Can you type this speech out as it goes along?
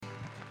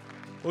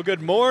Well,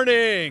 good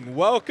morning.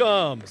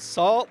 Welcome,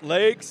 Salt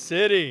Lake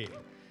City.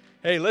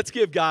 Hey, let's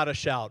give God a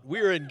shout.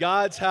 We're in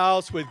God's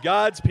house with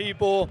God's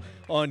people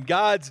on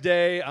God's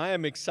day. I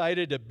am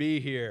excited to be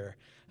here.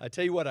 I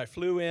tell you what, I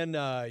flew in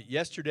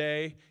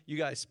yesterday. You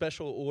guys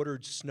special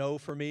ordered snow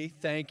for me.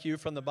 Thank you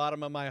from the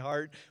bottom of my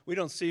heart. We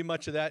don't see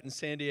much of that in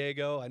San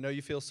Diego. I know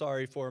you feel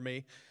sorry for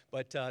me.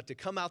 But to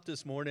come out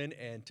this morning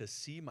and to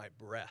see my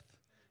breath,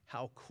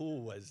 how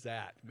cool was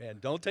that? Man,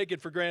 don't take it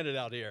for granted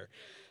out here.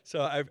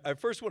 So I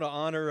first want to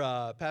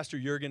honor Pastor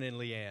Jurgen and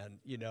Leanne.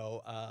 You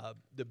know,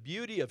 the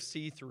beauty of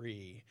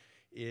C3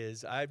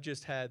 is I've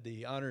just had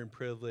the honor and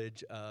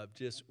privilege of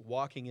just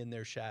walking in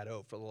their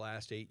shadow for the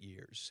last 8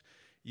 years.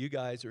 You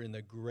guys are in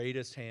the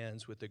greatest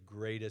hands with the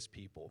greatest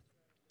people.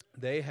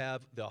 They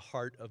have the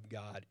heart of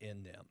God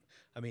in them.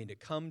 I mean, to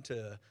come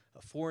to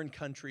a foreign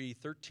country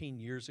 13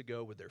 years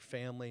ago with their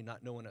family,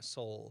 not knowing a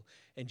soul,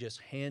 and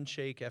just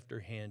handshake after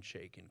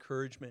handshake,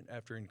 encouragement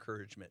after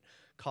encouragement,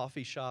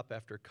 coffee shop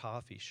after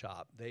coffee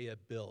shop, they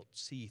have built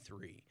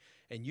C3.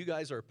 And you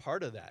guys are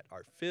part of that.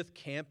 Our 5th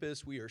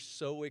campus, we are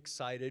so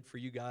excited for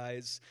you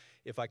guys.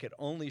 If I could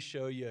only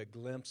show you a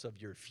glimpse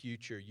of your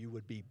future, you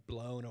would be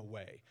blown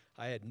away.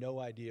 I had no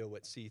idea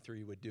what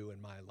C3 would do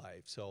in my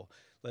life. So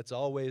let's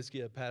always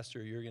give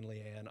Pastor Jurgen and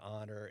Leanne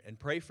honor and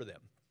pray for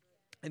them.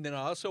 And then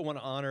I also want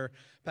to honor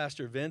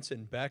Pastor Vince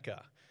and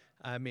Becca.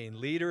 I mean,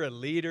 leader of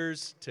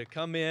leaders, to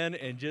come in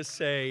and just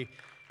say,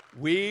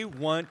 we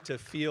want to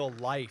feel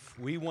life.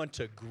 We want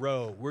to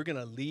grow. We're going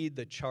to lead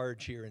the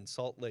charge here in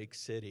Salt Lake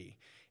City.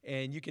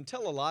 And you can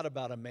tell a lot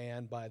about a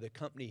man by the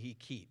company he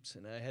keeps.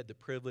 And I had the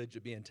privilege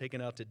of being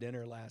taken out to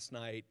dinner last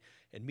night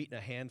and meeting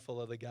a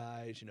handful of the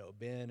guys, you know,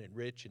 Ben and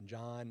Rich and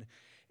John.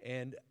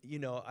 And, you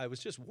know, I was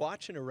just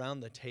watching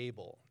around the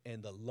table,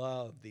 and the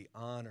love, the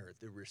honor,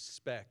 the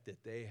respect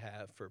that they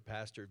have for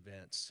Pastor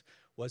Vince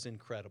was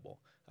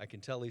incredible. I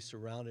can tell he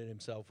surrounded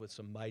himself with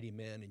some mighty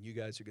men, and you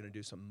guys are going to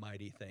do some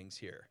mighty things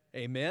here.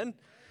 Amen?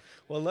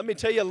 Well, let me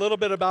tell you a little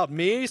bit about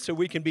me so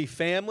we can be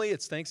family.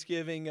 It's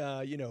Thanksgiving,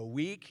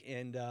 week,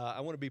 and I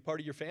want to be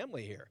part of your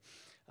family here.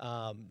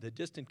 The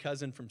distant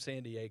cousin from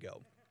San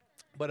Diego.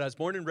 But I was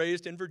born and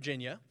raised in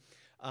Virginia.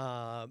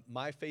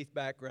 My faith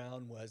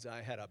background was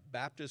I had a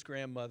Baptist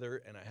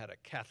grandmother and I had a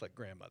Catholic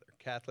grandmother,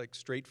 Catholic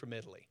straight from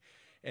Italy.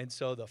 And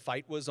so the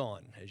fight was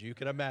on, as you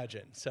can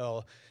imagine.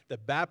 So the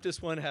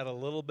Baptist one had a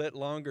little bit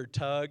longer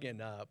tug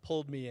and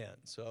pulled me in.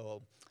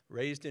 So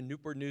raised in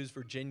Newport News,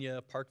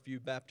 Virginia,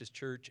 Parkview Baptist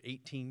Church,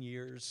 18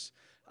 years.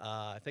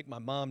 I think my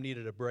mom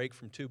needed a break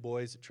from 2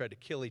 boys that tried to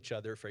kill each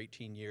other for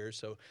 18 years.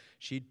 So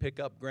she'd pick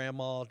up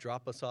grandma,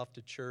 drop us off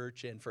to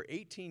church. And for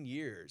 18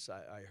 years,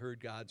 I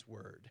heard God's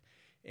word.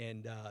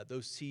 And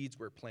those seeds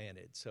were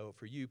planted. So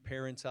for you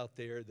parents out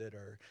there that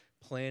are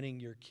planting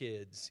your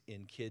kids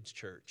in kids'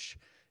 church,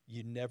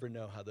 you never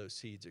know how those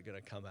seeds are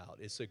going to come out.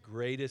 It's the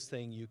greatest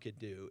thing you could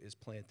do is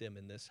plant them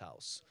in this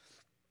house.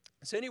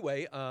 So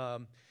anyway,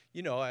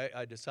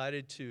 I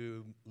decided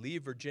to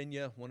leave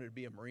Virginia, wanted to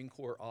be a Marine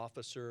Corps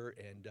officer,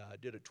 and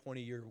did a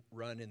 20-year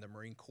run in the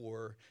Marine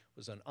Corps. It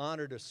was an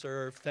honor to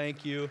serve.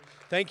 Thank you.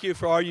 Thank you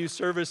for all you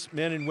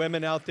servicemen and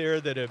women out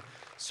there that have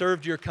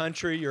served your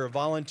country. You're a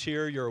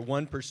volunteer. You're a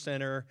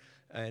 1%er.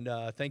 And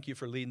thank you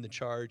for leading the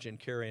charge and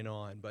carrying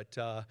on. But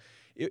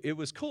it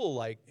was cool.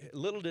 Like,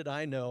 little did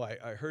I know,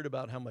 I heard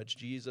about how much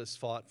Jesus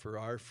fought for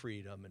our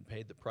freedom and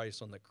paid the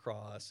price on the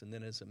cross. And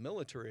then as a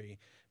military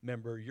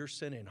member, you're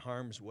sent in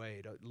harm's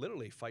way to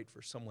literally fight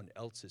for someone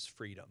else's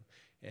freedom.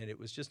 And it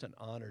was just an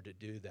honor to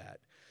do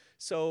that.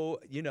 So,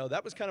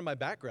 that was kind of my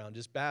background,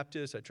 just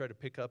Baptist. I tried to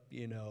pick up,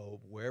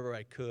 wherever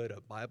I could,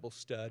 a Bible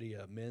study,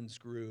 a men's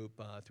group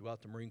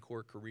throughout the Marine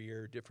Corps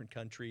career, different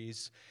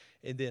countries.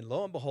 And then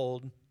lo and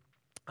behold,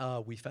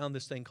 we found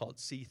this thing called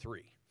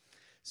C3.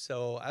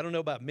 So I don't know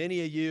about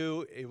many of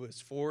you. It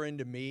was foreign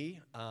to me.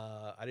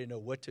 I didn't know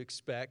what to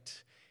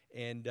expect.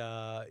 And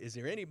is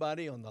there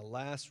anybody on the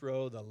last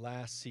row, the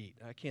last seat?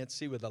 I can't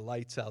see with the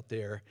lights out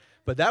there.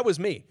 But that was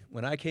me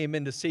when I came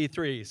into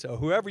C3. So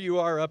whoever you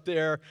are up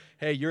there,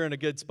 hey, you're in a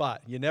good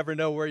spot. You never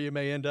know where you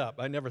may end up.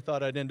 I never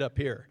thought I'd end up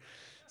here.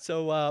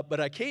 So,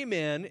 but I came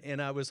in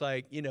and I was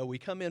like, we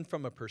come in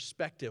from a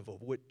perspective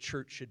of what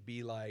church should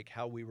be like,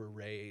 how we were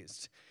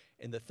raised.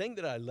 And the thing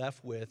that I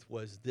left with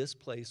was this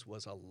place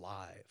was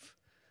alive.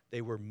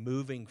 They were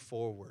moving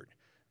forward.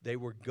 They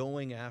were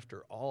going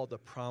after all the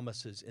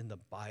promises in the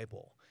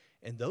Bible.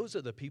 And those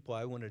are the people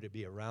I wanted to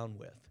be around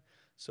with.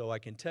 So I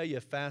can tell you,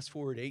 fast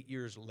forward 8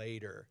 years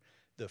later,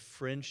 the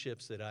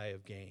friendships that I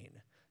have gained,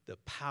 the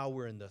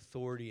power and the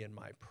authority in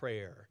my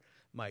prayer,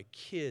 my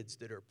kids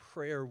that are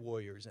prayer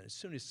warriors, and as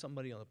soon as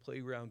somebody on the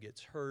playground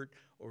gets hurt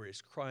or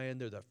is crying,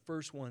 they're the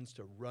first ones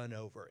to run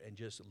over and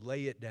just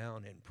lay it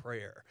down in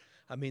prayer.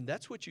 I mean,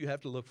 that's what you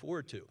have to look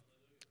forward to.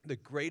 The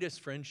greatest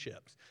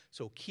friendships.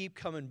 So keep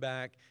coming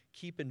back,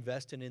 keep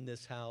investing in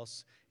this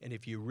house, and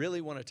if you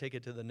really want to take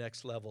it to the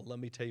next level, let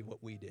me tell you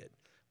what we did.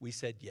 We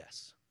said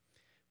yes.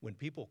 When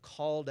people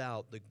called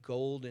out the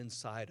gold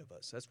inside of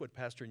us, that's what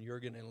Pastor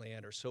Jurgen and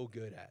Leanne are so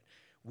good at.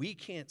 We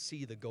can't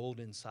see the gold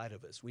inside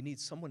of us. We need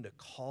someone to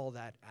call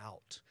that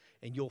out,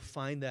 and you'll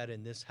find that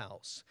in this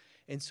house.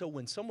 And so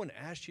when someone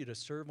asks you to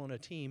serve on a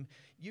team,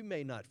 you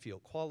may not feel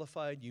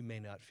qualified, you may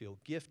not feel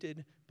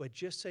gifted, but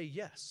just say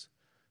yes.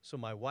 So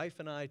my wife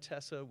and I,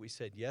 Tessa, we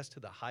said yes to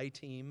the high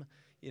team.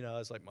 You know, I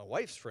was like, my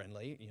wife's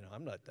friendly. You know,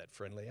 I'm not that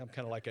friendly. I'm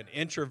kind of like an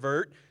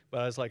introvert, but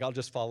I was like, I'll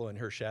just follow in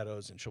her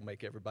shadows and she'll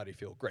make everybody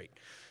feel great.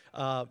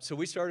 So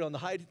we started on the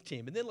high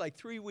team. And then like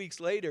 3 weeks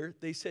later,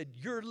 they said,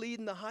 you're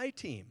leading the high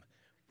team.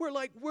 We're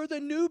like, we're the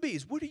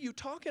newbies. What are you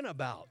talking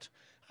about?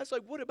 I was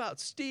like, what about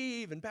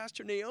Steve and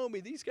Pastor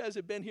Naomi? These guys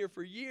have been here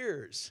for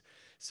years.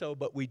 So,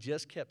 but we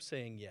just kept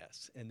saying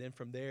yes. And then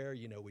from there,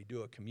 you know, we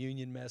do a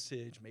communion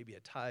message, maybe a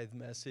tithe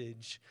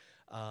message.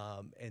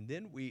 And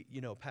then we,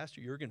 you know,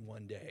 Pastor Jurgen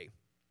one day,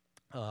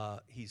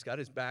 he's got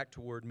his back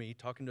toward me,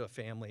 talking to a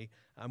family.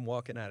 I'm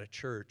walking out of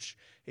church.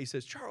 He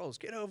says, Charles,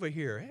 get over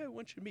here. Hey, I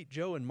want you to meet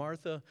Joe and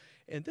Martha.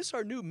 And this is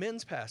our new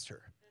men's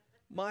pastor.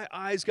 My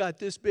eyes got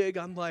this big.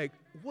 I'm like,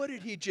 what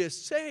did he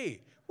just say?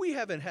 We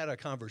haven't had a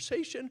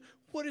conversation.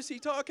 What is he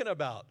talking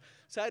about?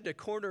 So I had to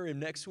corner him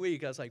next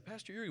week. I was like,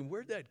 Pastor Jurgen,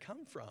 where'd that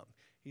come from?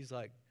 He's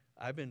like,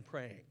 I've been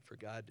praying for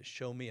God to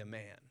show me a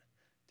man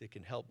that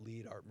can help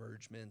lead our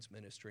Merge Men's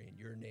Ministry, and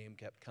your name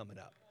kept coming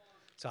up.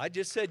 So I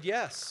just said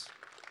yes.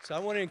 So I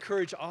want to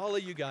encourage all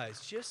of you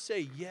guys, just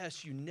say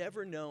yes. You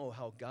never know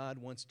how God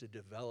wants to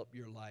develop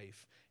your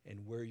life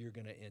and where you're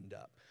going to end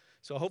up.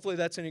 So hopefully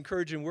that's an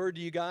encouraging word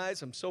to you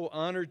guys. I'm so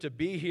honored to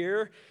be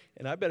here,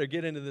 and I better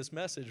get into this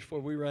message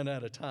before we run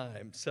out of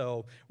time.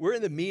 So we're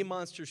in the Me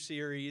Monster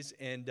series,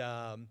 and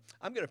I'm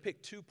going to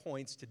pick 2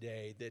 points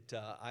today that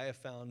I have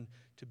found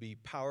to be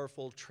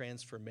powerful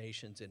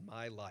transformations in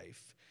my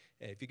life.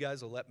 And if you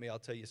guys will let me, I'll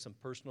tell you some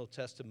personal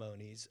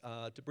testimonies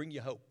to bring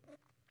you hope.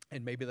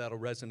 And maybe that'll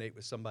resonate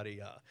with somebody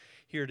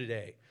here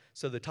today.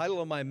 So the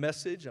title of my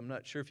message, I'm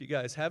not sure if you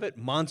guys have it,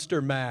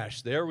 Monster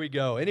Mash. There we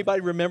go. Anybody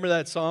remember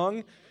that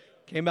song?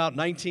 Came out in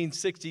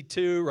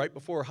 1962, right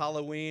before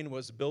Halloween,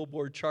 was a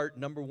Billboard chart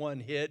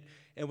 #1 hit,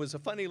 and was a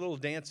funny little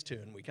dance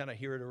tune. We kind of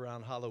hear it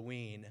around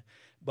Halloween.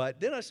 But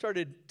then I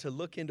started to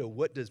look into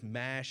what does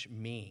mash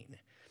mean.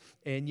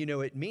 And, you know,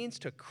 it means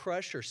to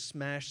crush or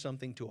smash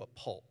something to a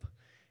pulp.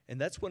 And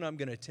that's what I'm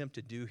going to attempt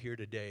to do here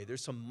today.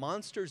 There's some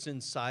monsters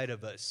inside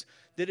of us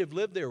that have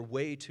lived there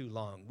way too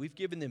long. We've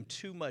given them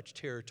too much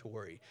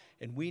territory,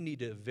 and we need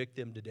to evict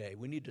them today.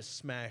 We need to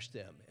smash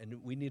them,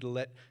 and we need to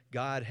let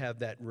God have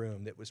that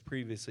room that was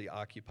previously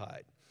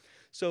occupied.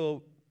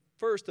 So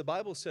first, the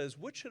Bible says,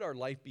 what should our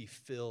life be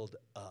filled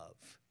of?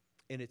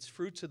 And it's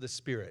fruits of the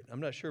Spirit.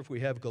 I'm not sure if we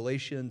have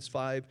Galatians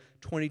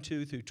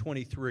 5:22 through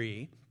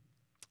 23.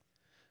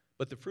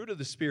 But the fruit of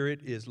the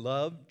Spirit is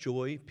love,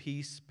 joy,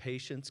 peace,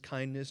 patience,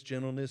 kindness,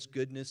 gentleness,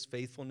 goodness,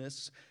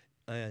 faithfulness,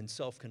 and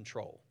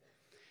self-control.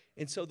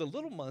 And so the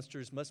little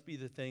monsters must be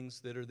the things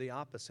that are the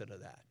opposite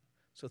of that.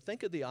 So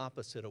think of the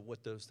opposite of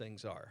what those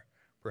things are.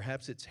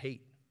 Perhaps it's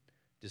hate,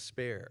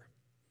 despair,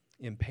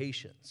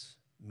 impatience,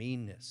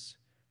 meanness,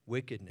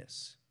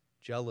 wickedness,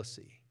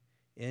 jealousy,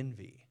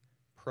 envy,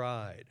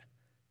 pride,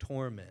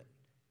 torment,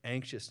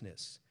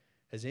 anxiousness.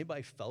 Has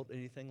anybody felt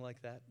anything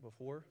like that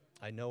before?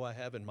 I know I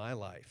have in my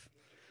life.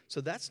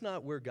 So that's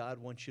not where God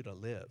wants you to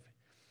live.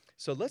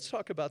 So let's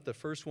talk about the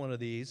first one of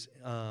these,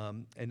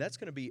 and that's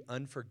going to be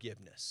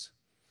unforgiveness.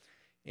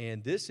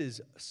 And this is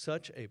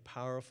such a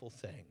powerful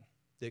thing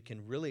that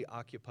can really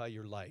occupy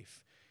your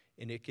life,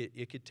 and it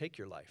could take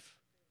your life,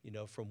 you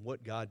know, from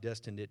what God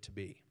destined it to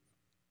be.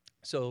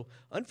 So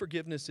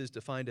unforgiveness is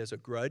defined as a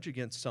grudge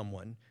against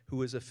someone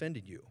who has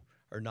offended you,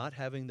 or not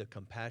having the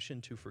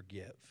compassion to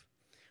forgive.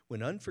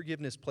 When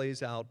unforgiveness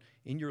plays out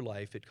in your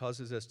life, it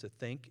causes us to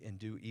think and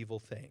do evil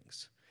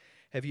things.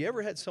 Have you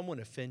ever had someone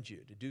offend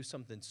you to do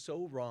something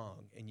so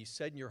wrong, and you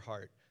said in your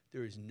heart,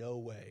 there is no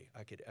way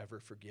I could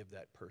ever forgive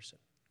that person?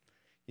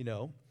 You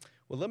know?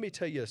 Well, let me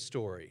tell you a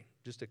story,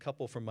 just a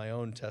couple from my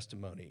own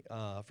testimony.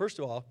 First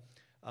of all,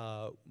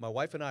 my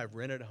wife and I have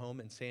rented a home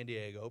in San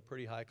Diego,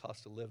 pretty high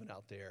cost of living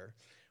out there.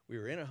 We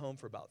were in a home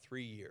for about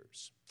 3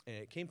 years, and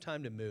it came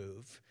time to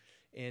move.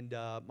 And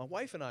my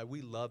wife and I,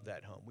 we loved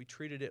that home. We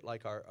treated it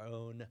like our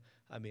own.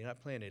 I mean, I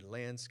planted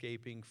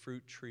landscaping,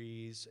 fruit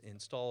trees,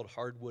 installed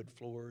hardwood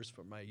floors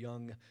for my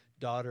young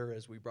daughter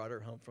as we brought her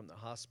home from the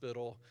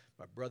hospital.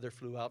 My brother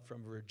flew out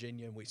from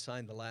Virginia, and we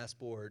signed the last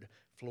board,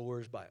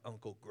 Floors by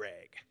Uncle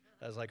Greg.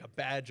 That was like a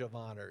badge of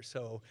honor.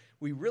 So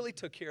we really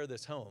took care of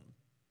this home.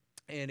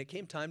 And it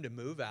came time to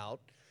move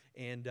out.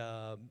 And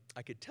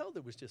I could tell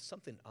there was just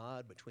something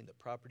odd between the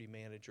property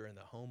manager and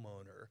the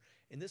homeowner.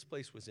 And this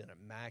place was in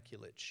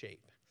immaculate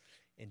shape.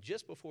 And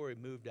just before we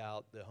moved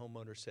out, the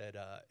homeowner said,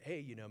 hey,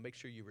 you know, make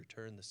sure you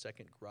return the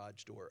second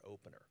garage door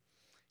opener.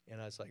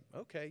 And I was like,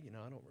 okay, you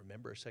know, I don't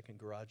remember a second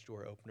garage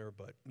door opener,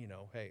 but, you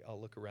know, hey, I'll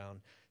look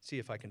around, see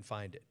if I can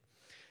find it.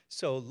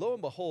 So lo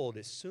and behold,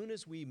 as soon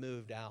as we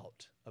moved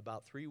out,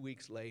 about 3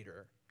 weeks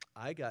later,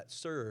 I got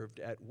served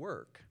at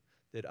work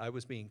that I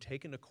was being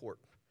taken to court,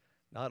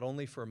 not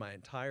only for my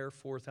entire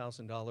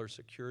 $4,000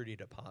 security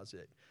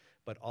deposit,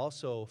 but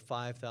also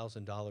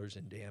 $5,000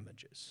 in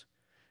damages.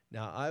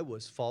 Now, I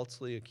was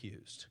falsely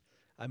accused.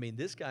 I mean,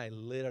 this guy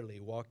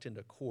literally walked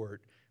into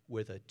court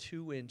with a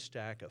 2-inch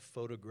stack of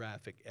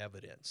photographic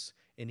evidence.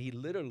 And he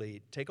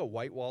literally take a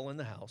white wall in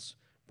the house,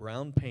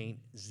 brown paint,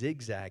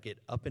 zigzag it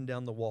up and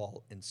down the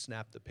wall, and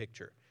snap the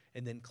picture,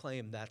 and then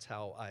claim that's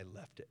how I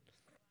left it.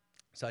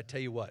 So I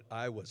tell you what,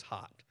 I was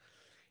hot.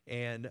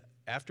 And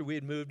after we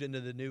had moved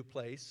into the new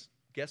place,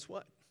 guess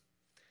what?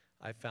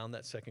 I found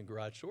that second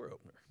garage door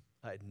opener.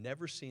 I had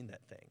never seen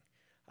that thing.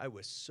 I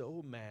was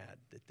so mad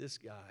that this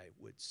guy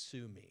would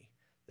sue me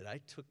that I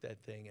took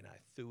that thing and I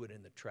threw it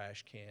in the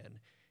trash can,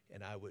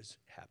 and I was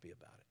happy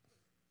about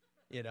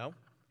it. You know?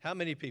 How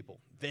many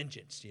people?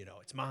 Vengeance,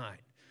 it's mine.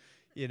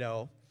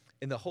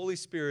 And the Holy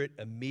Spirit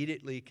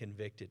immediately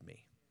convicted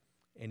me.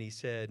 And he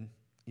said,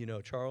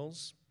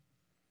 Charles,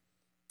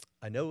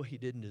 I know he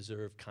didn't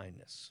deserve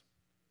kindness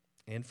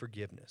and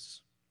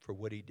forgiveness for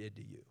what he did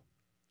to you.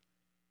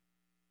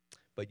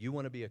 But you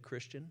want to be a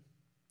Christian?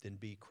 Then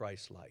be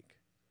Christ-like.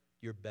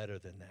 You're better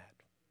than that.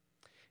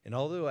 And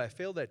although I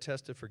failed that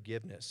test of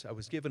forgiveness, I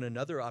was given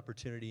another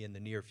opportunity in the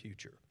near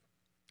future.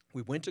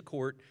 We went to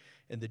court,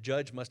 and the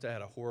judge must have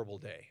had a horrible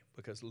day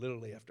because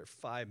literally after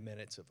 5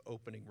 minutes of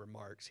opening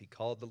remarks, he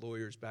called the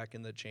lawyers back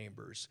in the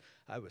chambers.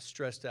 I was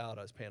stressed out.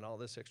 I was paying all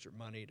this extra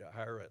money to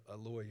hire a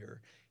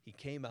lawyer. He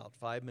came out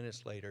 5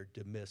 minutes later,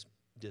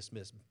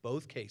 dismissed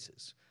both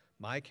cases,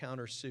 my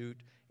countersuit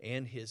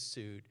and his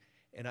suit,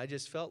 and I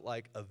just felt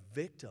like a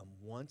victim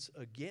once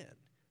again.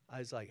 I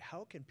was like,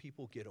 how can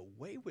people get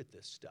away with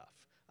this stuff?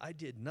 I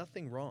did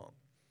nothing wrong.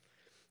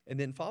 And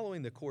then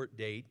following the court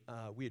date,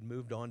 we had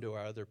moved on to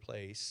our other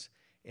place,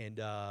 and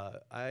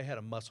I had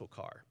a muscle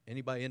car.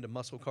 Anybody into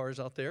muscle cars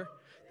out there?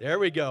 There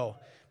we go.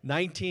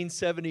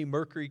 1970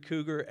 Mercury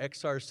Cougar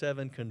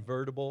XR7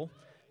 convertible.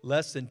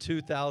 Less than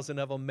 2,000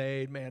 of them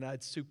made. Man,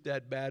 I'd soup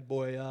that bad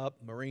boy up.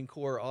 Marine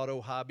Corps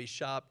Auto Hobby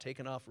Shop,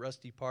 taking off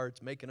rusty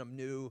parts, making them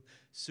new,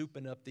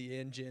 souping up the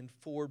engine,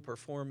 Ford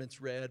Performance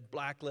Red,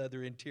 black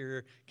leather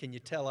interior. Can you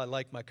tell I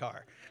like my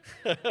car?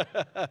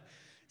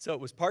 So it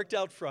was parked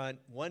out front.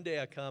 One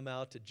day I come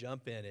out to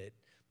jump in it.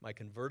 My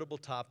convertible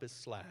top is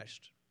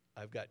slashed.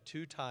 I've got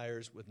 2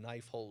 tires with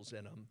knife holes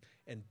in them,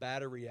 and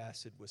battery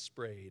acid was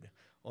sprayed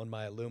on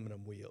my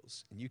aluminum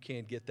wheels. And you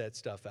can't get that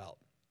stuff out.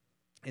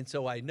 And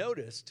so I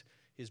noticed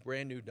his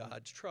brand new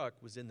Dodge truck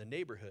was in the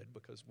neighborhood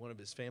because one of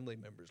his family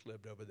members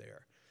lived over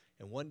there.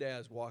 And one day I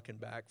was walking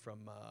back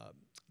from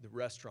the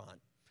restaurant.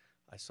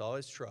 I saw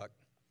his truck,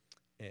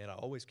 and I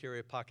always carry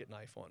a pocket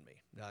knife on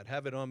me. Now, I'd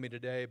have it on me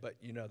today, but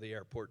the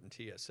airport and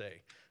TSA.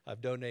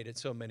 I've donated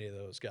so many of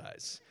those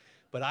guys.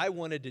 But I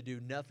wanted to do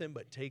nothing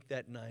but take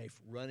that knife,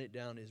 run it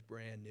down his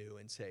brand new,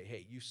 and say,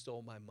 hey, you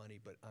stole my money,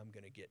 but I'm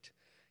going to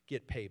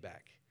get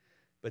payback.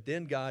 But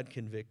then God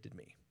convicted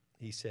me.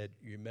 He said,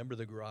 you remember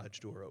the garage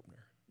door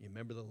opener? You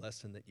remember the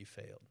lesson that you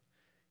failed?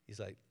 He's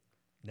like,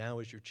 now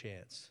is your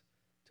chance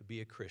to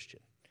be a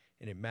Christian.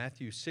 And in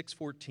Matthew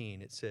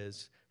 6:14, it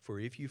says, for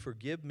if you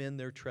forgive men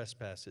their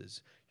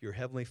trespasses, your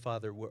heavenly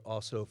Father will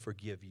also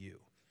forgive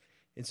you.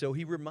 And so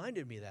he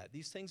reminded me that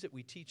these things that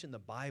we teach in the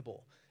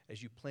Bible,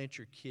 as you plant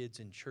your kids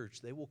in church,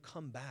 they will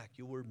come back.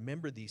 You'll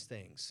remember these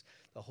things.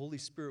 The Holy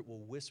Spirit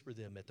will whisper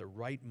them at the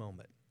right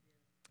moment.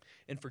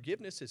 And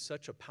forgiveness is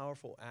such a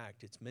powerful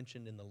act. It's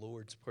mentioned in the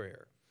Lord's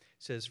Prayer.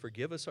 It says,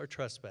 forgive us our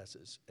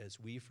trespasses as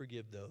we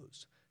forgive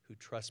those who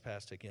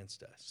trespass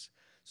against us.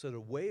 So the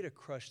way to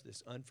crush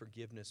this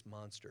unforgiveness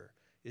monster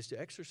is to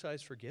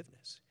exercise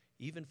forgiveness,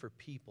 even for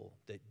people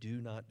that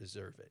do not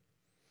deserve it.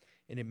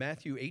 And in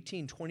Matthew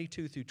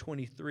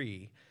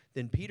 18:22-23,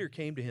 then Peter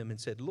came to him and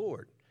said,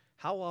 Lord,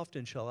 how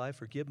often shall I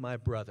forgive my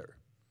brother?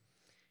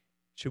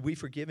 Should we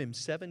forgive him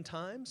 7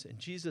 times? And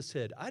Jesus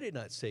said, I did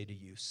not say to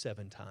you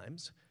 7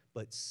 times,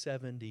 but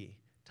 70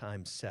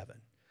 times 7.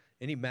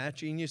 Any math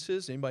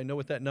geniuses? Anybody know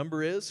what that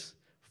number is?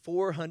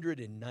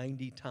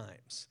 490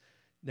 times.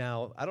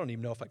 Now, I don't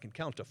even know if I can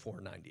count to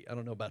 490. I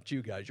don't know about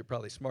you guys. You're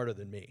probably smarter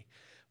than me.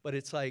 But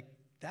it's like,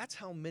 that's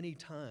how many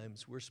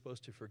times we're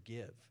supposed to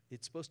forgive.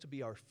 It's supposed to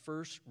be our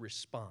first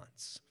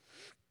response.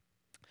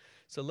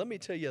 So let me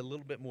tell you a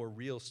little bit more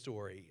real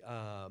story.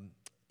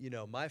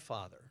 My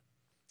father,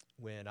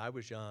 when I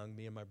was young,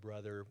 me and my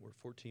brother were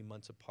 14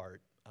 months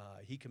apart.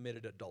 He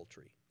committed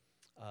adultery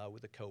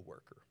with a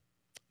coworker.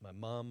 My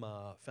mom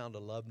found a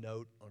love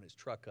note on his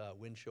truck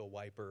windshield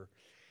wiper,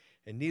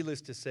 and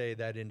needless to say,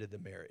 that ended the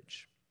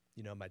marriage.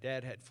 My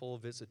dad had full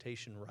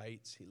visitation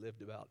rights. He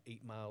lived about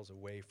 8 miles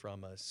away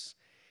from us,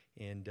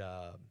 and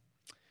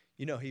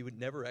he would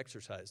never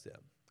exercise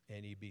them,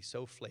 and he'd be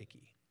so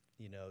flaky.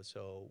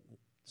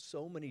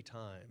 So many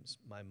times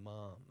my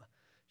mom,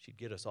 she'd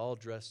get us all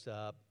dressed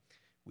up.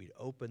 We'd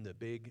open the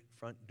big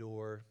front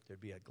door.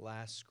 There'd be a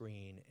glass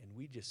screen, and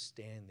we'd just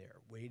stand there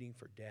waiting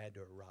for Dad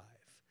to arrive.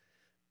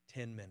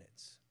 10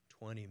 minutes,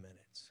 20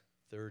 minutes,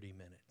 30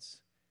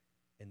 minutes.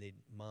 And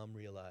Mom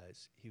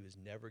realized he was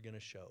never going to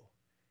show,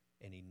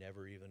 and he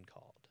never even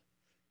called.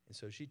 And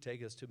so she'd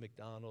take us to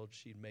McDonald's.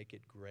 She'd make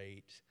it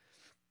great.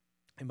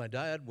 And my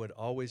dad would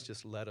always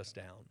just let us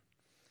down.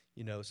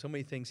 So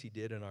many things he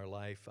did in our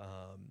life,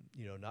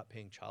 not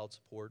paying child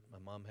support. My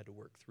mom had to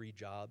work 3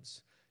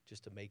 jobs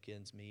just to make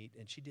ends meet.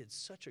 And she did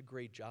such a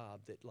great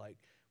job that,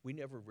 we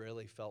never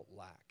really felt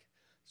lack.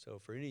 So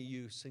for any of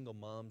you single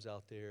moms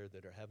out there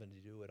that are having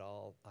to do it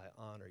all, I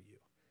honor you.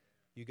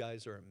 You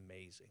guys are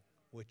amazing.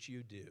 What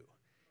you do,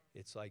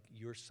 it's like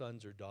your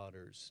sons or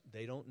daughters,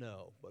 they don't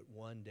know, but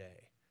one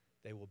day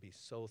they will be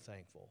so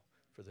thankful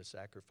for the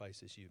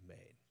sacrifices you've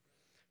made.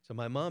 So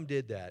my mom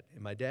did that.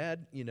 And my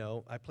dad,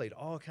 I played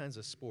all kinds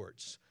of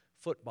sports,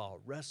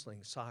 football, wrestling,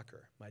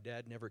 soccer. My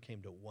dad never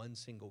came to one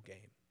single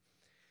game.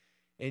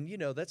 And,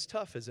 that's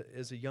tough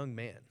as a young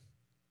man.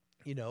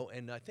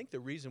 And I think the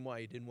reason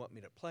why he didn't want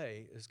me to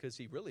play is because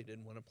he really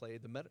didn't want to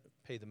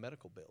pay the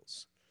medical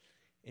bills.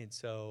 And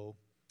so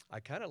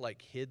I kind of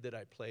hid that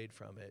I played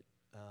from it.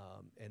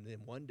 And then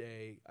one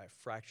day I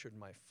fractured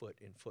my foot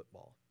in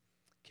football.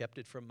 Kept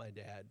it from my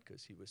dad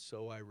because he was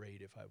so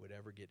irate if I would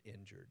ever get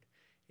injured.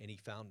 And he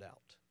found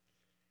out.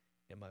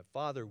 And my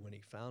father, when he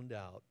found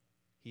out,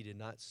 he did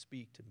not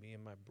speak to me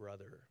and my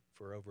brother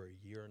for over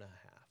a year and a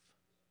half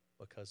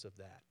because of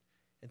that.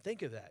 And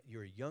think of that.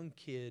 You're a young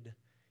kid.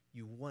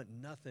 You want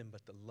nothing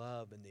but the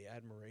love and the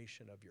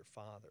admiration of your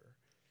father.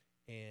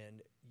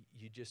 And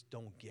you just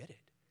don't get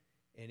it.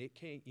 And it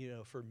came,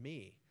 for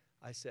me,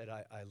 I said,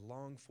 I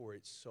long for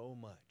it so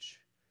much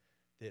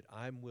that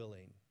I'm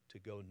willing to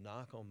go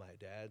knock on my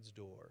dad's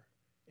door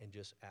and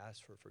just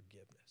ask for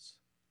forgiveness.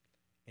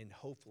 And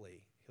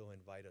hopefully he'll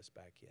invite us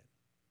back in.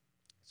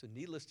 So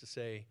needless to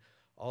say,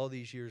 all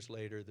these years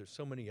later, there's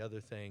so many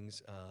other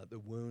things, the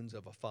wounds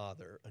of a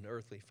father, an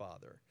earthly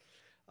father.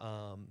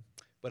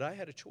 But I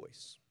had a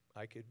choice.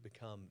 I could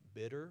become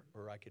bitter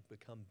or I could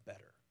become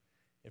better.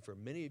 And for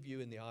many of you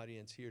in the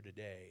audience here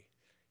today,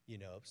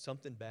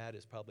 something bad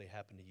has probably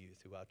happened to you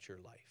throughout your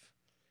life.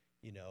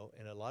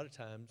 And a lot of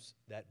times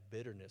that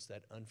bitterness,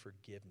 that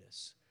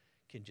unforgiveness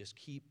can just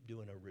keep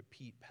doing a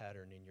repeat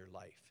pattern in your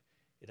life.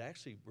 It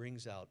actually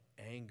brings out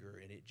anger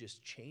and it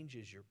just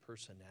changes your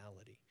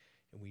personality.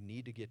 And we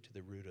need to get to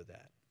the root of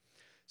that.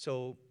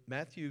 So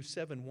Matthew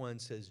 7:1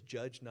 says,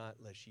 "Judge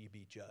not, lest ye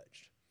be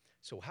judged."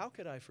 So how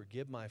could I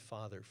forgive my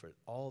father for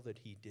all that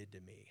he did to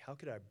me? How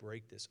could I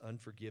break this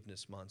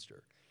unforgiveness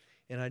monster?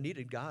 And I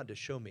needed God to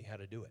show me how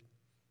to do it.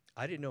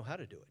 I didn't know how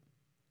to do it.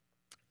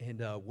 And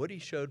what he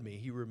showed me,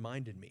 he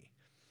reminded me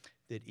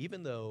that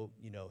even though,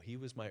 he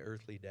was my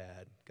earthly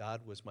dad,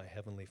 God was my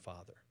heavenly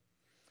father.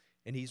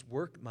 And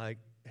my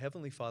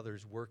heavenly father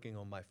is working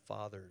on my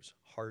father's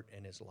heart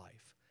and his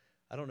life.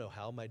 I don't know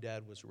how my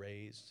dad was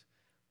raised,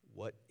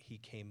 what he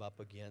came up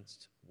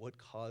against, what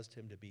caused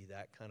him to be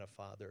that kind of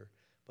father,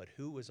 but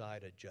who was I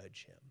to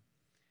judge him?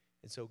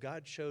 And so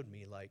God showed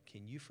me,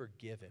 can you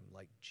forgive him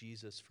like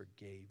Jesus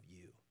forgave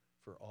you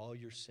for all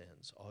your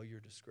sins, all your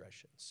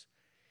discretions?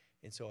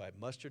 And so I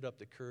mustered up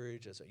the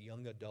courage as a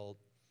young adult.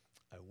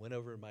 I went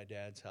over to my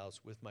dad's house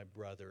with my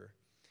brother,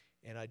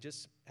 and I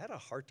just had a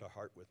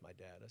heart-to-heart with my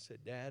dad. I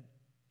said, "Dad,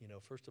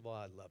 first of all,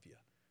 I love you,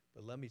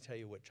 but let me tell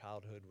you what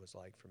childhood was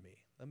like for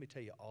me. Let me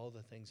tell you all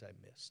the things I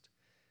missed.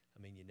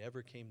 You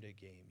never came to a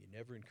game. You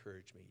never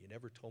encouraged me. You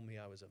never told me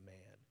I was a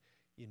man,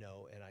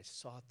 and I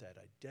sought that.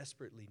 I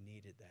desperately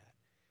needed that.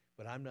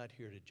 But I'm not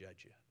here to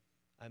judge you.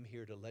 I'm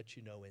here to let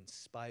you know in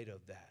spite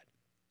of that,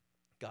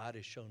 God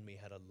has shown me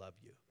how to love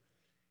you."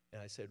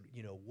 And I said,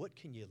 what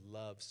can you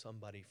love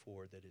somebody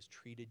for that has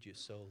treated you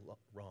so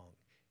wrong?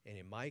 And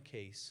in my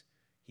case,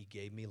 he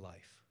gave me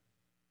life.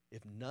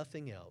 If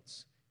nothing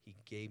else, he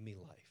gave me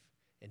life.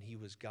 And he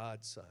was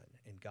God's son,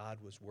 and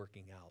God was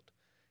working out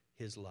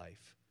his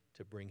life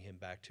to bring him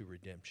back to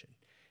redemption.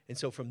 And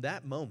so from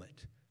that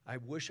moment, I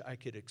wish I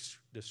could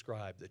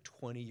describe the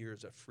 20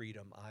 years of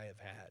freedom I have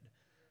had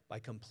by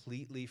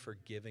completely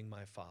forgiving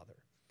my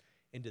father.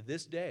 And to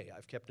this day,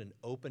 I've kept an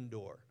open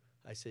door.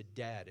 I said,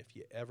 "Dad, if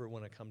you ever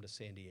want to come to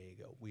San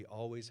Diego, we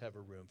always have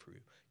a room for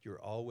you.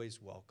 You're always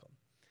welcome."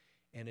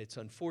 And it's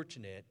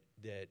unfortunate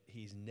that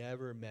he's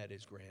never met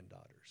his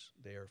granddaughters.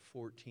 They are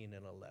 14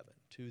 and 11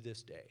 to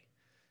this day.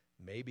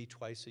 Maybe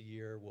twice a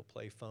year we'll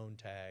play phone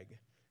tag,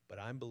 but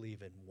I'm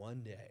believing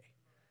one day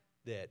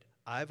that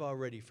I've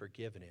already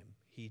forgiven him.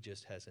 He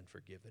just hasn't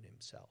forgiven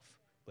himself,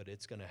 but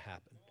it's going to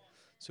happen.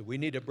 So we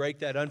need to break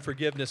that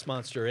unforgiveness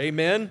monster.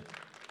 Amen?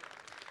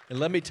 And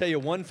let me tell you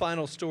one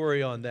final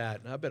story on that.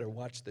 And I better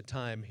watch the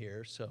time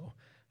here.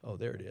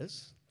 There it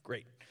is.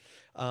 Great.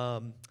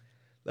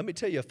 Let me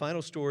tell you a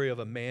final story of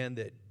a man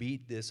that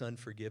beat this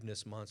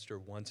unforgiveness monster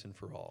once and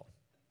for all.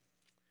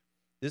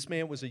 This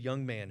man was a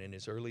young man in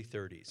his early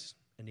 30s,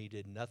 and he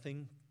did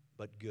nothing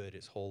but good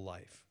his whole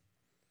life.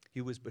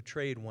 He was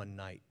betrayed one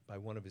night by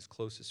one of his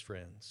closest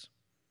friends.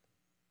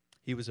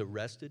 He was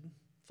arrested.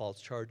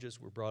 False charges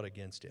were brought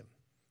against him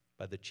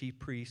by the chief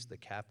priests, the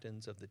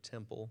captains of the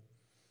temple,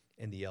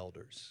 and the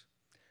elders.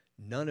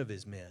 None of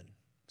his men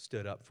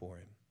stood up for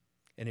him.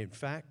 And in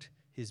fact,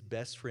 his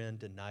best friend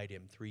denied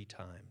him 3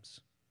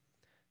 times.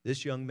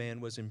 This young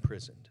man was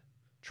imprisoned,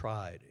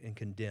 tried, and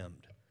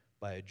condemned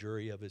by a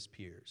jury of his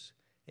peers.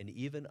 And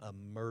even a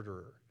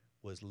murderer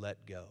was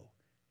let go,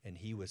 and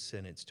he was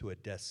sentenced to a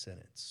death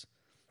sentence.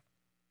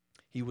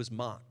 He was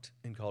mocked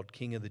and called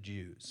King of the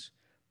Jews,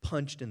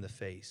 punched in the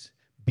face,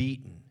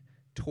 beaten,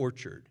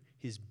 tortured.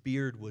 His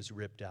beard was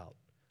ripped out,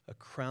 a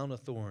crown of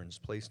thorns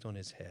placed on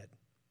his head.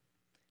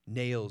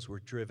 Nails were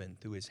driven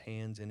through his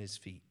hands and his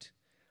feet.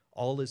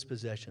 All his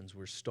possessions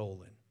were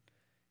stolen,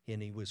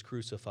 and he was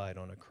crucified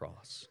on a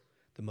cross,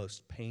 the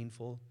most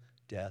painful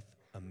death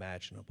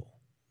imaginable.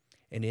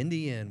 And in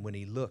the end, when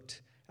he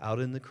looked out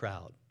in the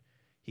crowd,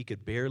 he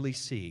could barely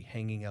see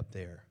hanging up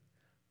there,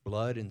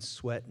 blood and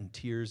sweat and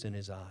tears in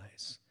his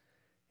eyes.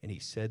 And he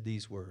said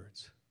these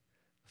words,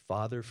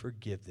 "Father,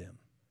 forgive them.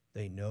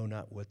 They know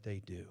not what they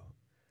do."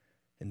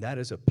 And that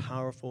is a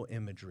powerful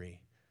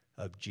imagery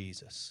of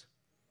Jesus.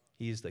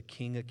 He is the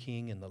King of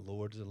Kings and the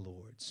Lord of the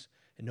Lords.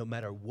 And no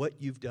matter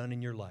what you've done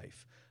in your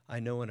life, I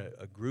know in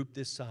a group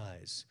this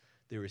size,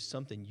 there is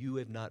something you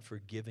have not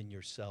forgiven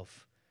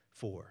yourself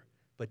for.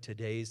 But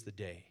today's the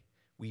day.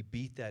 We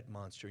beat that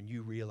monster and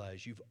you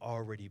realize you've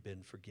already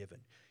been forgiven.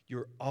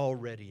 You're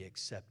already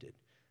accepted.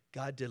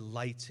 God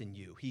delights in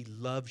you. He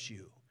loves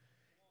you.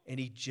 And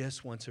he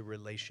just wants a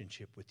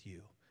relationship with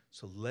you.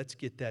 So let's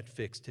get that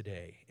fixed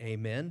today.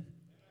 Amen?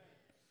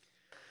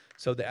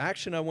 So the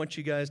action I want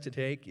you guys to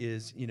take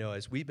is,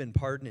 as we've been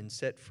pardoned and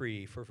set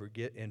free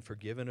and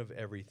forgiven of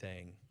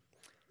everything,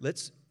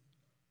 let's,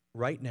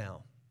 right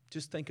now,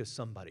 just think of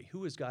somebody.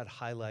 Who has God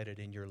highlighted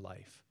in your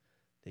life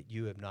that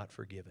you have not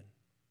forgiven?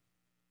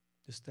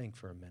 Just think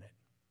for a minute.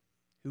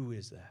 Who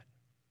is that?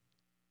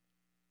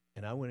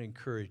 And I want to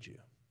encourage you,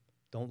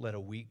 don't let a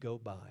week go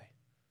by.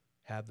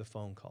 Have the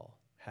phone call.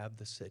 Have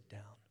the sit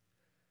down.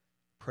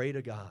 Pray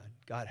to God.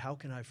 God, how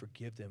can I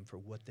forgive them for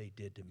what they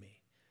did to me?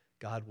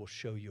 God will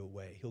show you a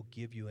way. He'll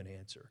give you an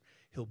answer.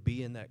 He'll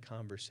be in that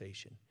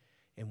conversation.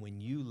 And when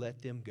you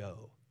let them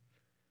go,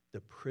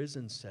 the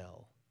prison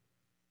cell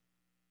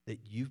that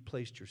you've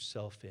placed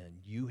yourself in,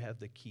 you have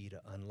the key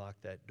to unlock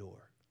that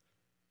door.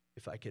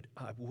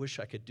 I wish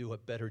I could do a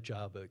better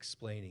job of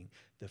explaining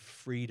the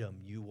freedom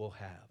you will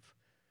have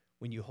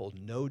when you hold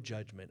no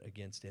judgment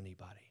against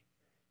anybody.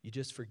 You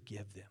just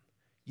forgive them.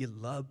 You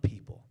love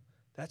people.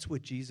 That's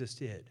what Jesus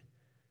did.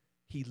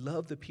 He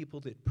loved the people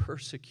that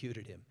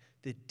persecuted him,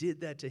 that did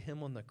that to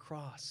him on the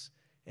cross,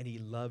 and he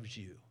loves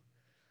you.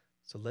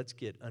 So let's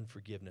get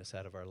unforgiveness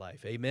out of our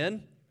life.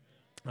 Amen?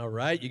 All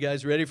right, you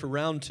guys ready for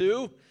round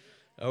 2?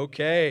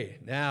 Okay,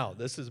 now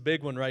this is a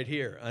big one right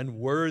here,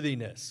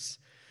 unworthiness.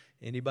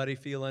 Anybody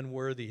feel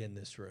unworthy in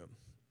this room?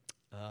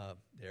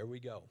 There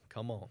we go.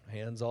 Come on,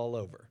 hands all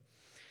over.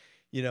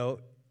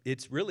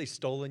 It's really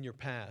stolen your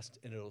past,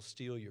 and it'll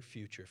steal your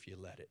future if you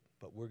let it.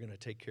 But we're going to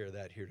take care of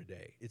that here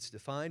today. It's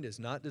defined as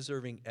not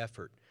deserving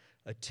effort,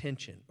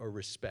 attention, or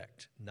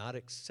respect, not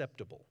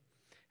acceptable,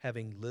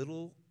 having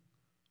little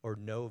or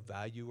no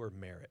value or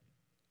merit.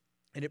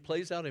 And it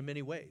plays out in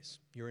many ways.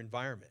 Your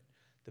environment,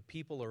 the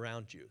people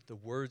around you, the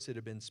words that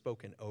have been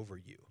spoken over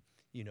you.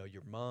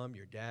 Your mom,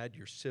 your dad,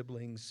 your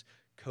siblings,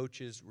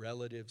 coaches,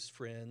 relatives,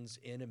 friends,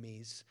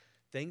 enemies,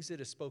 things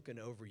that are spoken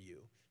over you.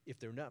 If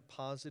they're not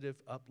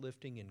positive,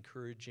 uplifting,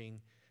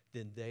 encouraging,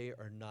 then they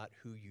are not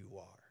who you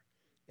are.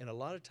 And a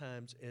lot of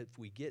times, if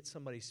we get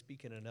somebody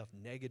speaking enough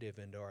negative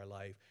into our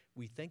life,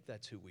 we think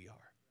that's who we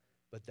are.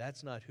 But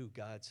that's not who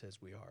God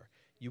says we are.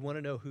 You want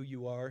to know who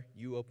you are?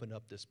 You open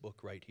up this book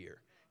right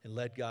here and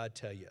let God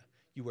tell you.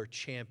 You are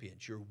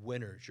champions. You're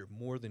winners. You're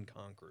more than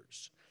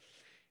conquerors.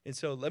 And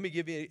so let me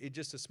give you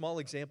just a small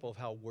example of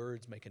how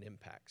words make an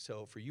impact.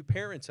 So for you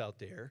parents out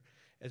there,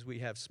 as we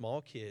have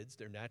small kids,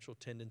 their natural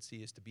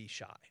tendency is to be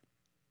shy,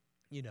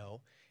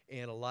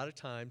 and a lot of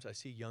times I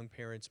see young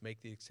parents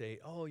say,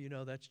 "Oh,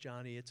 that's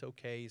Johnny. It's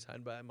okay. He's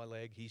hiding behind my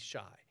leg. He's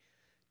shy."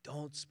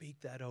 Don't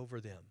speak that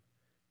over them.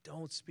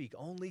 Don't speak.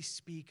 Only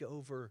speak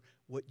over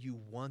what you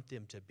want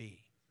them to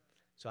be.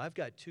 So I've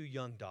got 2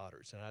 young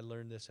daughters, and I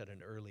learned this at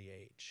an early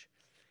age.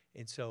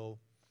 And so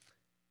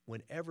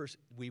whenever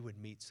we would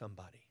meet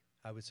somebody,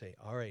 I would say,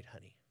 "All right,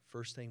 honey,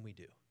 first thing we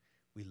do,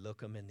 we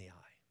look them in the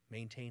eye.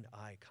 Maintain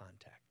eye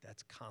contact.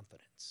 That's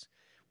confidence.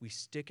 We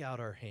stick out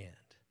our hand.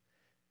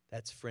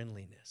 That's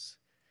friendliness.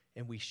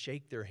 And we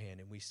shake their hand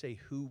and we say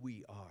who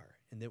we are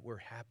and that we're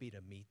happy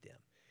to meet them."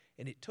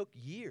 And it took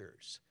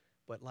years,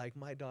 but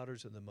my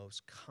daughters are the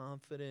most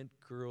confident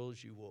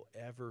girls you will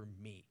ever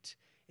meet.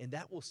 And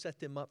that will set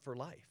them up for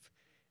life.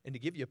 And to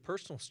give you a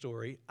personal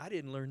story, I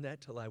didn't learn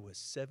that till I was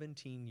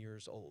 17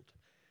 years old.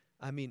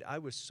 I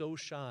was so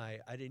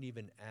shy, I didn't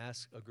even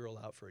ask a girl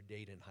out for a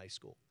date in high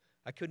school.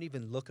 I couldn't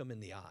even look them in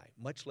the eye,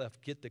 much less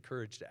get the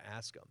courage to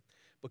ask them,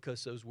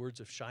 because those words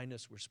of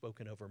shyness were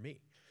spoken over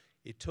me.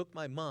 It took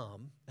my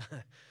mom,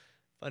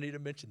 funny to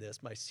mention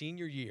this, my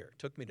senior year,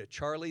 took me to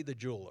Charlie the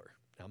jeweler.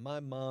 Now, my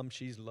mom,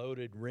 she's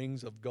loaded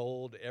rings of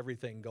gold,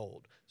 everything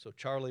gold. So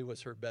Charlie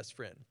was her best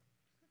friend.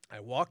 I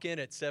walk in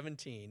at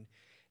 17,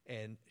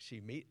 and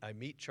I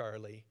meet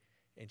Charlie,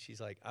 and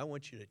she's like, "I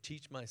want you to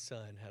teach my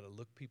son how to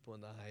look people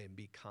in the eye and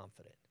be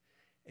confident."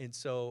 And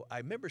so I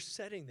remember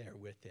sitting there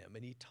with him,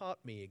 and he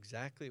taught me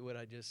exactly what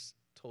I just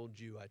told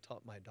you I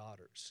taught my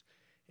daughters.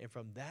 And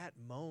from that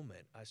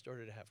moment, I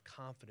started to have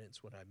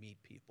confidence when I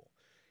meet people.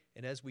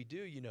 And as we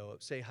do,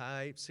 say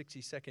hi,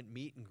 60-second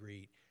meet and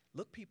greet,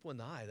 look people in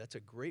the eye. That's a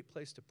great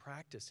place to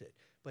practice it.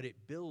 But it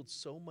builds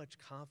so much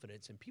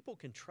confidence, and people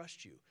can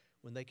trust you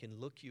when they can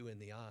look you in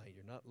the eye.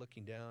 You're not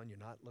looking down. You're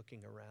not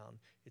looking around.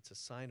 It's a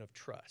sign of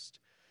trust.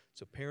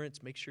 So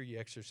parents, make sure you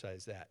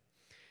exercise that.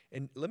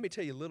 And let me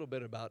tell you a little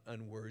bit about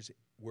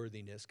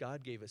unworthiness.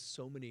 God gave us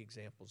so many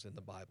examples in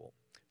the Bible.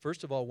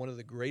 First of all, one of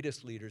the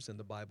greatest leaders in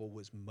the Bible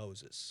was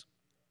Moses.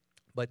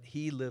 But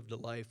he lived a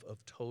life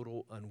of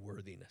total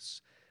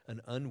unworthiness,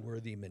 an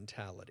unworthy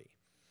mentality.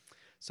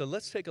 So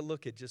let's take a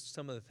look at just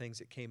some of the things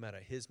that came out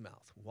of his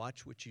mouth.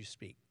 Watch what you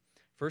speak.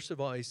 First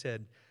of all, he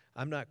said,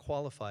 I'm not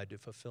qualified to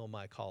fulfill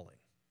my calling.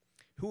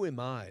 Who am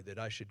I that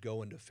I should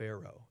go into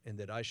Pharaoh and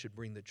that I should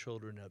bring the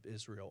children of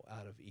Israel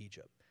out of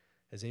Egypt?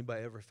 Has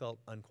anybody ever felt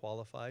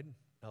unqualified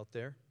out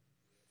there?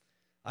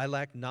 I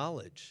lack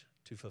knowledge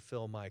to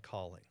fulfill my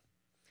calling.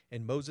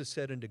 And Moses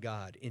said unto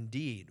God,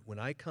 indeed, when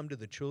I come to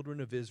the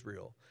children of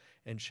Israel,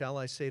 and shall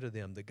I say to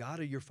them, the God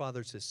of your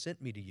fathers has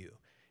sent me to you,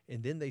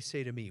 and then they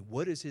say to me,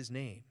 what is his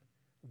name?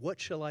 What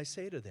shall I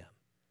say to them?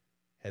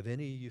 Have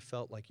any of you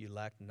felt like you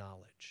lack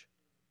knowledge?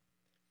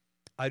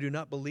 I do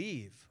not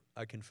believe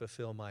I can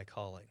fulfill my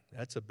calling.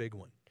 That's a big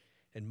one.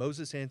 And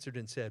Moses answered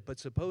and said, but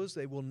suppose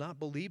they will not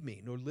believe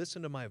me, nor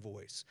listen to my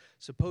voice.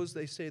 Suppose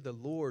they say the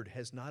Lord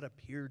has not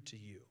appeared to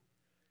you.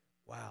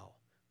 Wow,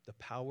 the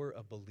power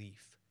of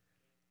belief.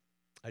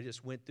 I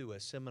just went through a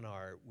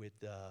seminar with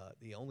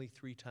the only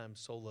 3-time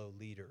solo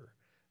leader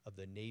of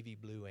the Navy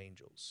Blue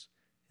Angels.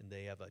 And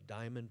they have a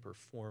diamond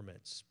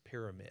performance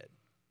pyramid.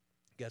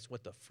 Guess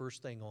what? The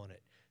first thing on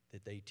it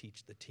that they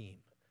teach the team.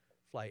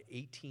 Fly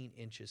 18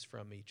 inches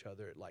from each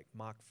other at like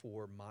Mach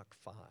 4, Mach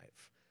 5,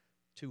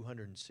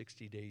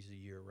 260 days a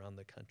year around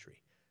the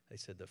country. They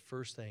said the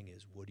first thing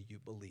is, what do you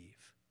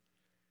believe?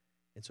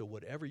 And so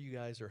whatever you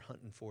guys are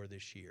hunting for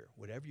this year,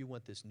 whatever you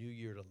want this new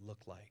year to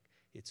look like,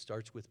 it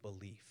starts with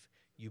belief.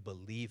 You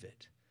believe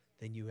it.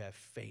 Then you have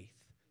faith.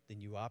 Then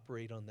you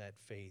operate on that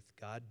faith.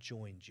 God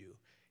joins you,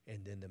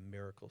 and then the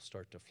miracles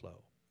start to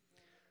flow.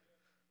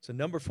 So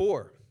number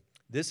 4,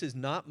 this is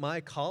not my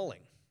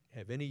calling.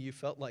 Have any of you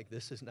felt like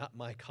this is not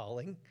my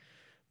calling?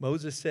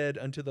 Moses said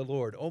unto the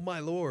Lord, O my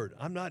Lord,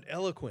 I'm not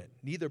eloquent,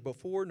 neither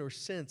before nor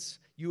since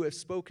you have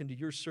spoken to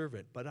your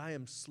servant, but I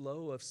am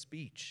slow of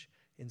speech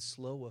and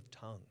slow of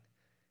tongue.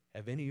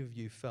 Have any of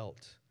you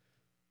felt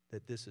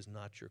that this is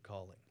not your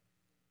calling?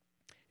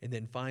 And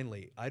then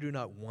finally, I do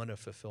not want to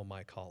fulfill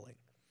my calling.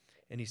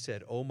 And he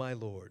said, O my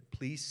Lord,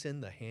 please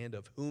send the hand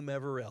of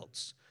whomever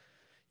else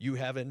you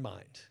have in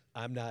mind.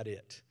 I'm not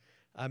it.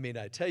 I mean,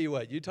 I tell you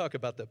what, you talk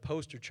about the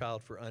poster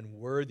child for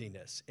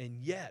unworthiness, and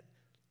yet,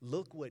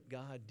 look what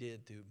God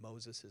did through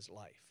Moses'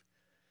 life.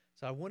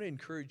 So I want to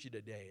encourage you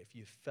today, if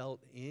you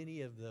felt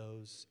any of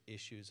those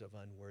issues of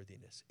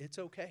unworthiness, it's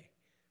okay.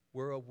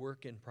 We're a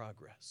work in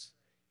progress.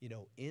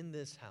 In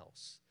this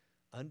house,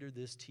 under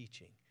this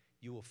teaching,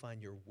 you will find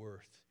your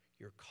worth,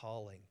 your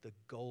calling, the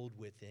gold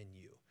within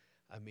you.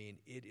 I mean,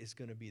 it is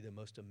going to be the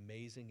most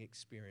amazing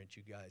experience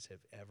you guys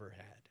have ever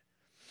had.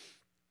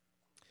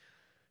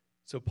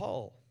 So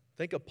Paul,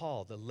 think of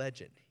Paul, the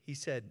legend. He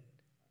said,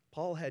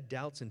 Paul had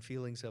doubts and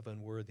feelings of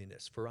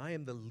unworthiness. For I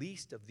am the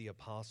least of the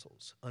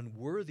apostles,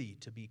 unworthy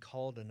to be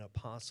called an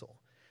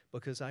apostle,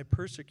 because I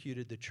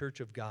persecuted the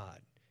church of God.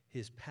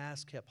 His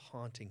past kept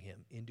haunting him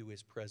into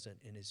his present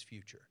and his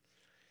future.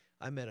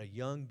 I met a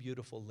young,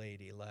 beautiful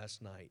lady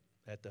last night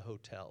at the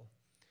hotel.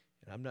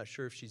 And I'm not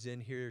sure if she's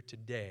in here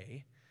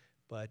today,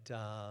 but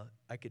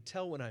I could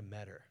tell when I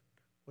met her.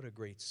 What a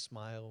great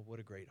smile, what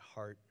a great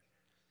heart.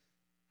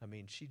 I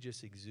mean, she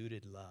just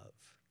exuded love.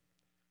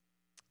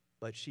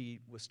 But she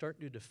was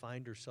starting to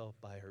define herself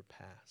by her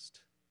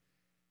past.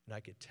 And I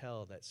could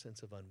tell that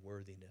sense of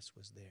unworthiness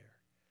was there.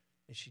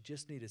 And she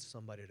just needed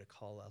somebody to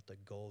call out the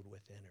gold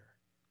within her.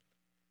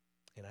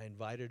 And I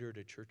invited her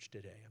to church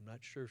today. I'm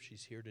not sure if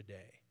she's here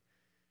today.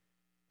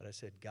 But I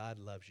said, God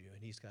loves you,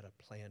 and he's got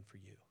a plan for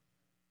you.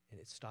 And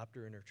it stopped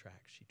her in her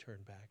tracks. She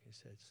turned back and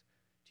says,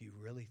 do you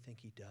really think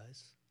he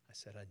does? I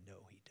said, I know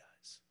he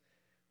does.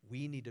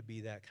 We need to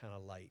be that kind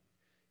of light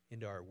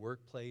into our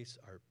workplace,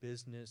 our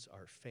business,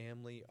 our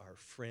family, our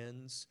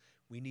friends.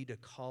 We need to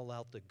call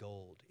out the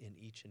gold in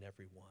each and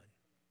every one.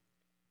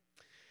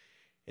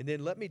 And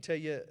then let me tell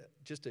you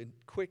just a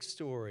quick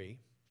story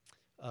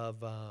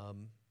of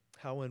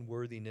how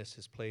unworthiness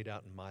has played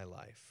out in my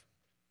life.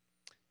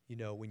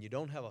 When you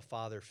don't have a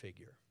father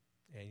figure,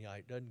 and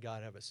doesn't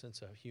God have a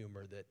sense of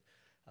humor that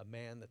a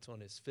man that's on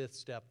his 5th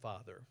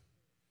stepfather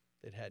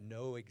that had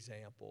no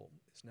example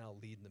is now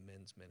leading the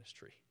men's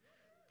ministry?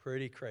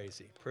 Pretty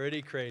crazy,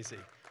 pretty crazy.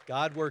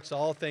 God works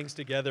all things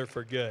together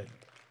for good.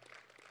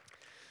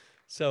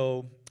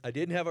 So I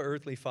didn't have an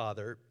earthly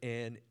father,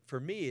 and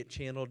for me, it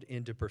channeled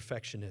into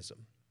perfectionism.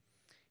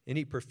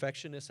 Any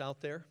perfectionists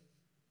out there?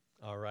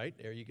 All right,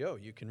 there you go.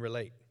 You can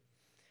relate.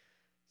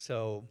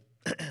 So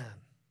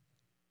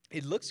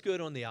it looks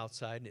good on the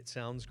outside, and it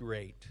sounds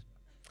great,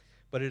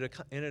 but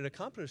it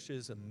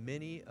accomplishes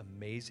many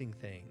amazing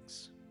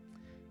things.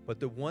 But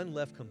the one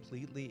left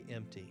completely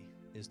empty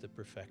is the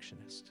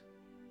perfectionist.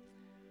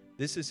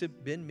 This has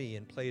been me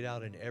and played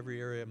out in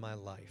every area of my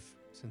life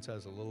since I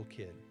was a little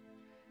kid.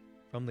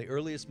 From the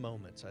earliest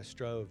moments, I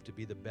strove to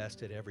be the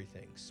best at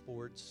everything: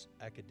 sports,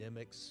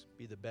 academics,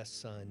 be the best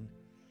son.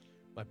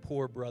 My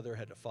poor brother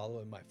had to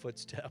follow in my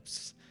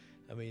footsteps.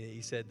 I mean,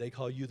 he said, "They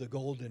call you the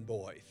golden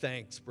boy."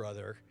 Thanks,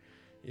 brother.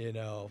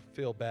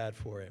 Feel bad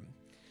for him.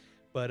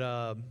 But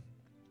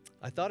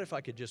I thought if I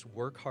could just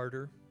work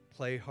harder,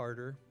 play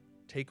harder,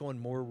 take on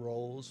more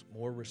roles,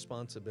 more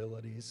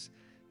responsibilities,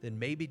 then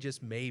maybe,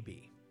 just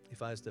maybe,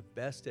 if I was the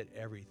best at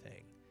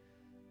everything,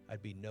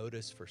 I'd be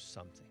noticed for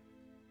something.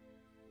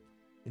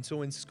 And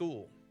so in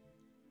school,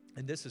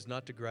 and this is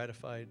not to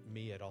gratify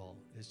me at all,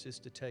 it's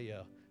just to tell you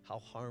how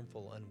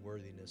harmful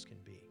unworthiness can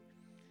be.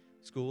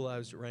 School, I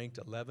was ranked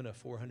 11 of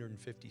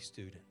 450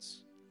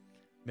 students.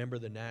 Member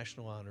of the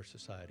National Honor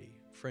Society,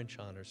 French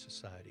Honor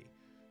Society,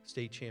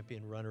 state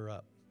champion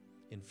runner-up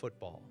in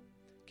football,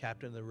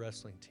 captain of the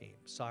wrestling team,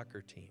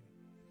 soccer team.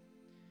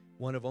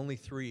 One of only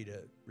 3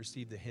 to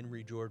receive the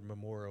Henry Jordan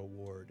Memorial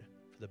Award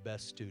for the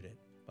best student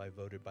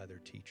voted by their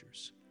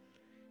teachers.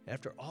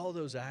 After all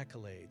those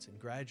accolades and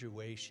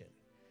graduation,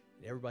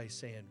 and everybody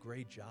saying,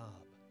 "Great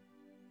job,"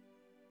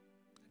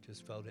 I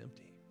just felt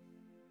empty.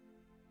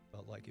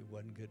 Felt like it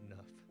wasn't good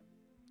enough.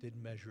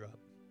 Didn't measure up.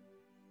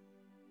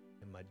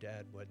 And my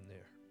dad wasn't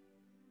there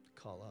to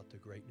call out the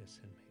greatness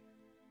in me.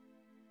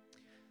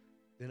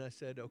 Then I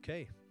said,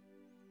 okay,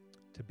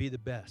 to be the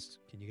best.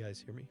 Can you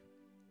guys hear me?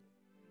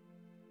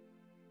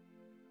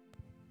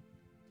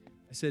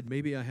 I said,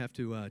 maybe I have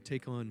to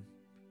take on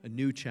a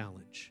new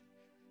challenge,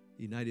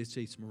 the United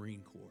States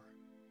Marine Corps.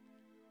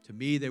 To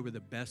me, they were the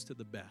best of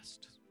the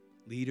best,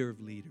 leader of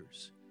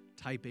leaders,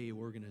 type A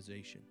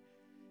organization.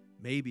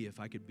 Maybe if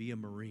I could be a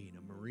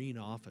Marine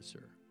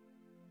officer,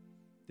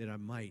 that I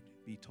might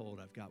be told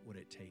I've got what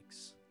it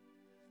takes.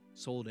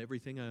 Sold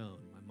everything I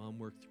owned. My mom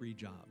worked 3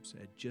 jobs,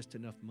 had just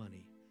enough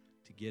money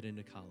to get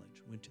into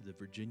college. Went to the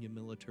Virginia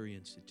Military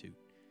Institute.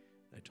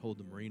 I told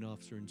the Marine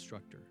officer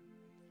instructor,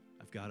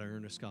 I've got to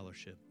earn a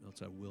scholarship,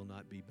 else I will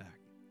not be back.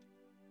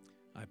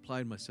 I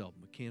applied myself,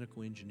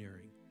 mechanical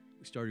engineering.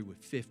 We started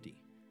with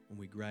 50. When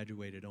we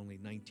graduated, only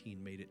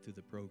 19 made it through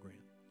the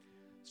program.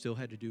 Still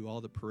had to do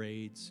all the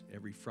parades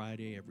every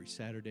Friday, every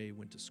Saturday.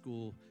 Went to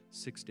school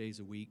 6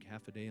 days a week,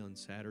 half a day on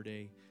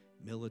Saturday,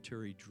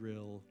 military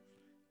drill,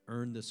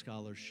 earned the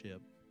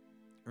scholarship,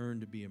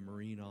 earned to be a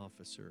Marine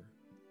officer,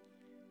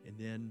 and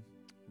then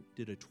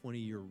did a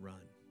 20-year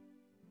run.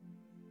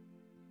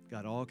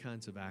 Got all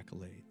kinds of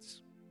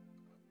accolades.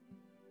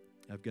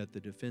 I've got the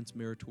Defense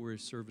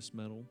Meritorious Service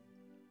Medal,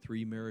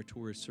 3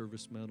 Meritorious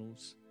Service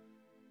Medals,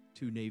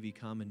 2 Navy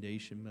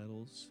Commendation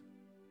Medals,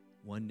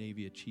 1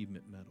 Navy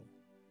Achievement Medal,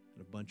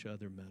 and a bunch of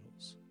other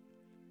medals.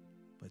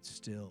 But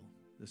still,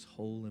 this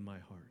hole in my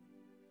heart.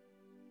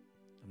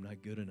 I'm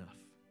not good enough.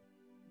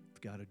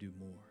 I've got to do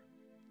more.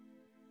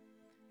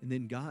 And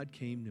then God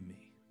came to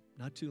me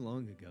not too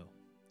long ago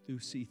through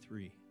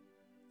C3,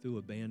 through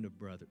a band of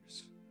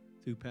brothers,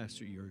 through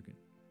Pastor Jurgen,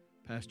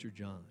 Pastor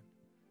John,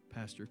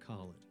 Pastor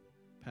Colin,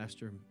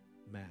 Pastor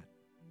Matt.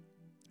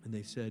 And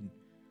they said,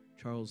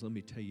 Charles, let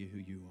me tell you who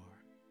you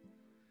are.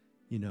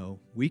 You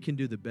know, we can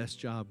do the best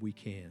job we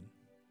can.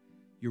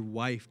 Your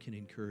wife can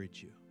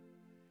encourage you,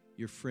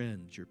 your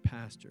friends, your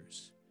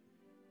pastors.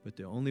 But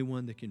the only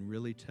one that can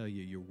really tell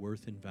you your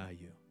worth and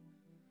value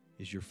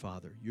is your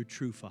Father, your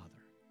true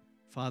Father,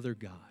 Father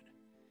God.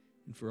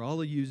 And for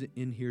all of you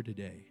in here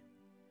today,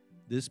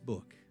 this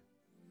book,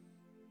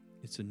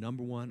 it's a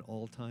 #1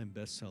 all-time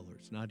bestseller.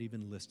 It's not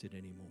even listed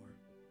anymore.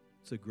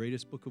 It's the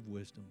greatest book of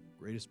wisdom,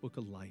 greatest book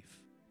of life.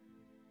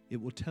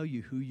 It will tell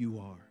you who you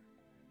are,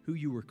 who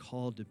you were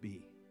called to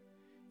be.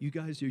 You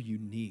guys are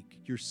unique.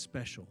 You're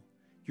special.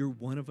 You're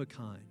one of a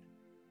kind.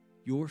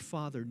 Your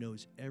Father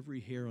knows every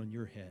hair on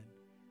your head.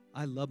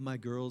 I love my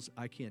girls.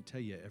 I can't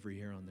tell you every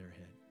hair on their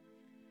head.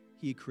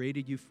 He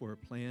created you for a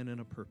plan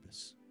and a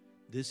purpose.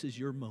 This is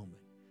your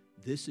moment.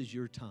 This is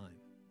your time.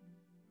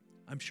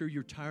 I'm sure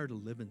you're tired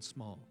of living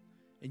small,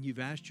 and you've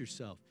asked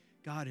yourself,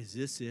 God, is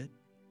this it?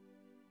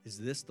 Is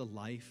this the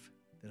life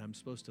that I'm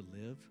supposed to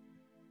live?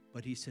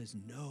 But he says,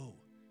 no,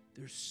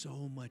 there's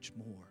so much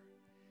more.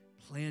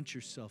 Plant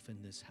yourself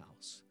in this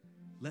house.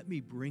 Let me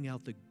bring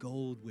out the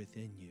gold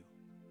within you.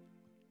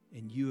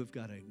 And you have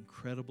got an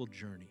incredible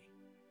journey.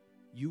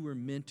 You were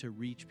meant to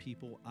reach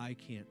people I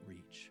can't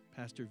reach.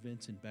 Pastor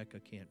Vince and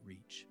Becca can't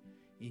reach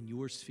in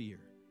your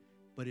sphere.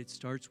 But it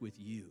starts with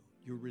you,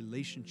 your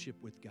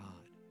relationship with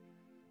God,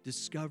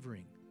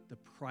 discovering the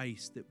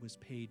price that was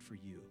paid for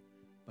you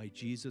by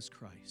Jesus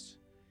Christ.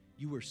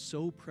 You are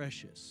so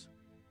precious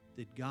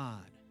that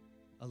God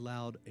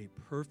allowed a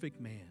perfect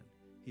man,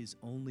 his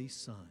only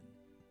son,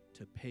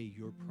 to pay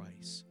your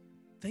price.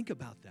 Think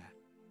about that.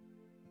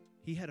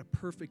 He had a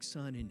perfect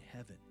son in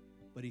heaven,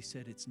 but he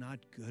said, it's not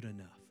good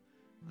enough.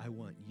 I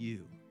want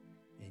you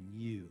and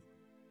you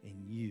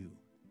and you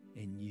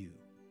and you.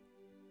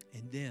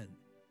 And then,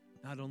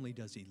 not only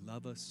does he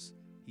love us,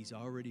 he's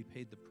already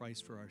paid the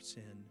price for our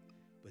sin,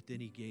 but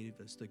then he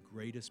gave us the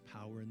greatest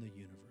power in the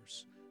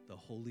universe, the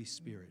Holy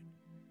Spirit,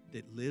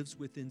 that lives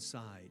within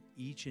inside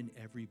each and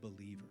every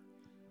believer.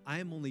 I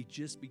am only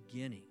just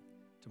beginning.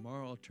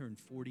 Tomorrow I'll turn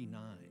 49.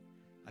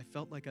 I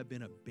felt like I've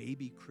been a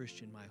baby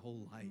Christian my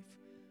whole life.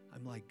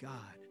 I'm like, God,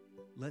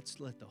 let's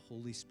let the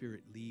Holy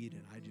Spirit lead,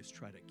 and I just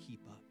try to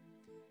keep up.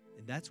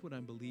 And that's what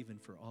I'm believing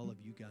for all of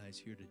you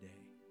guys here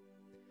today.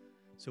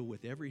 So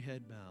with every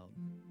head bowed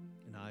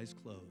and eyes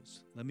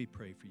closed, let me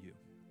pray for you.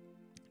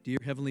 Dear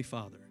Heavenly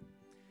Father,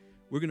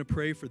 we're going to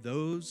pray for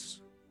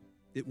those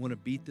that want to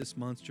beat this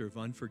monster of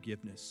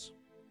unforgiveness.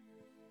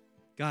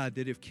 God,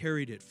 that have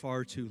carried it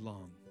far too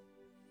long,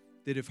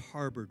 that have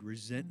harbored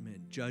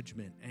resentment,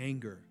 judgment,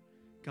 anger.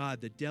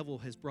 God, the devil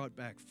has brought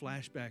back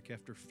flashback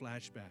after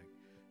flashback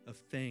of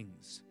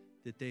things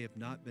that they have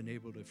not been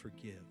able to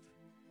forgive.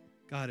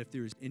 God, if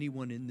there is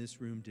anyone in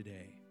this room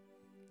today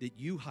that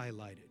you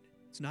highlighted,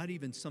 it's not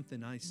even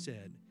something I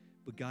said,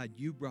 but God,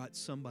 you brought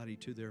somebody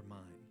to their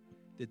mind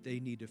that they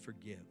need to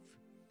forgive.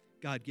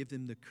 God, give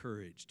them the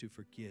courage to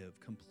forgive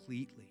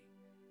completely,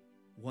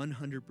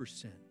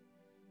 100%.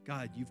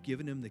 God, you've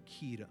given them the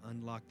key to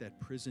unlock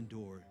that prison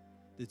door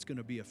that's going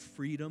to be a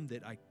freedom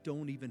that I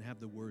don't even have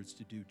the words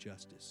to do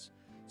justice.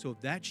 So if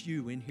that's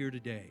you in here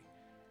today,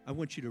 I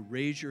want you to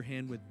raise your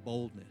hand with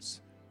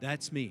boldness.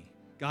 That's me.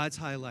 God's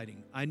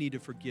highlighting, I need to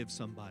forgive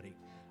somebody.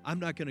 I'm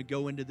not going to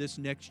go into this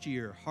next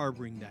year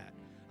harboring that.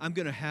 I'm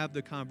going to have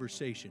the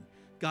conversation.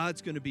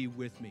 God's going to be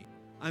with me.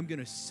 I'm going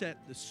to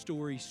set the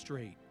story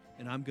straight,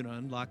 and I'm going to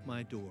unlock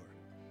my door.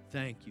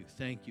 Thank you.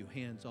 Thank you.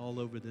 Hands all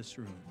over this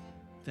room.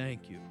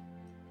 Thank you.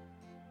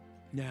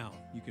 Now,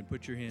 you can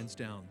put your hands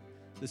down.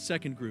 The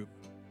second group,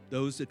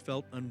 those that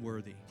felt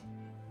unworthy,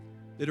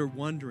 that are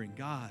wondering,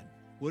 God,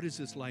 what is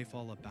this life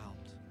all about?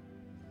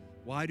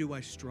 Why do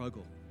I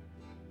struggle?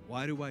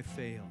 Why do I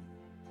fail?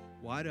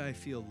 Why do I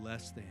feel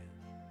less than?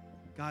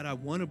 God, I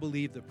want to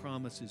believe the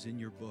promises in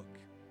your book.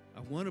 I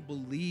want to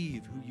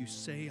believe who you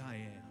say I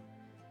am.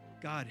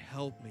 God,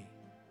 help me.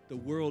 The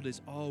world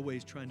is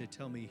always trying to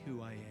tell me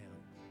who I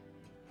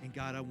am. And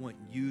God, I want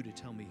you to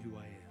tell me who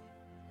I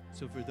am.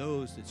 So for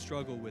those that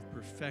struggle with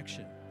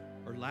perfection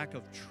or lack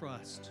of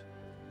trust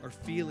or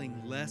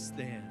feeling less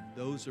than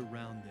those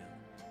around them,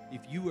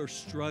 if you are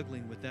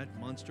struggling with that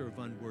monster of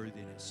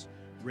unworthiness,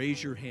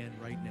 raise your hand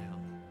right now.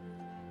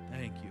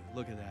 Thank you.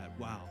 Look at that.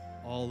 Wow.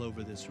 All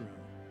over this room.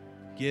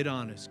 Get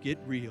honest. Get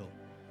real.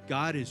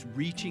 God is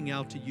reaching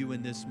out to you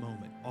in this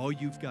moment. All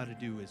you've got to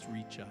do is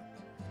reach up.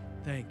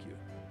 Thank you.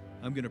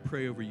 I'm going to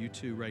pray over you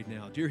too right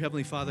now. Dear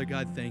Heavenly Father,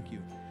 God, thank you.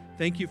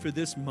 Thank you for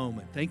this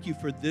moment. Thank you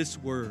for this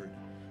word.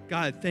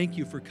 God, thank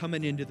you for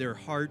coming into their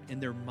heart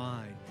and their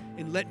mind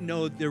and letting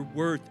know their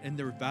worth and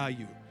their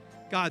value.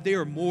 God, they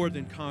are more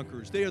than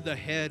conquerors. They are the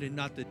head and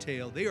not the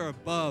tail. They are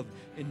above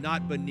and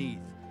not beneath.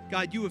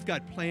 God, you have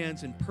got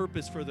plans and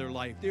purpose for their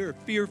life. They are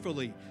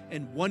fearfully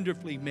and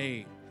wonderfully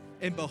made.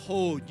 And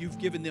behold, you've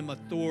given them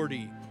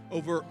authority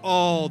over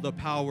all the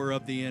power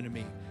of the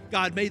enemy.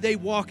 God, may they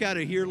walk out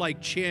of here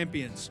like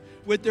champions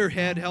with their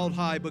head held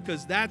high,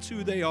 because that's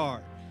who they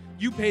are.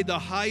 You paid the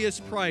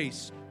highest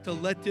price to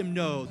let them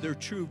know their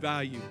true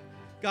value.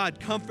 God,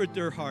 comfort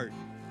their heart.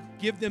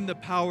 Give them the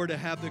power to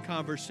have the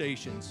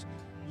conversations.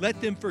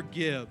 Let them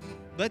forgive.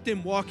 Let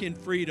them walk in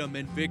freedom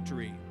and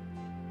victory.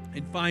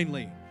 And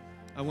finally,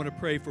 I want to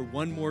pray for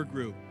one more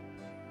group.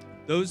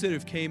 Those that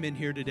have came in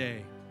here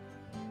today,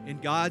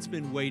 and God's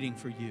been waiting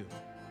for you.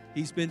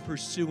 He's been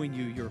pursuing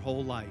you your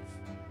whole life.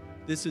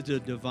 This is a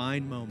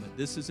divine moment.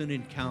 This is an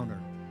encounter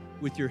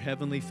with your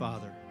Heavenly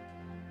Father.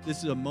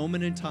 This is a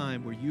moment in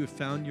time where you have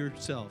found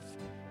yourself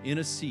in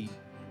a seat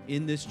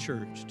in this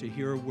church to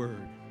hear a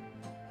word.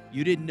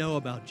 You didn't know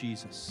about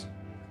Jesus.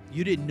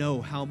 You didn't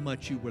know how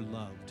much you were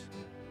loved,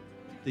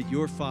 that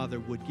your Father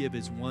would give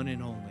his one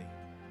and only.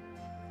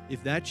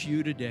 If that's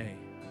you today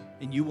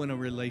and you want a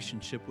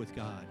relationship with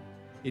God,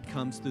 it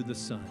comes through the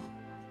Son.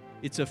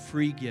 It's a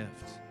free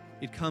gift.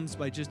 It comes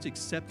by just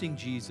accepting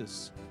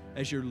Jesus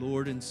as your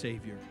Lord and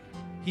Savior.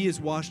 He has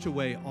washed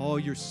away all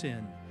your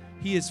sin.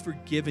 He has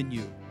forgiven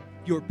you,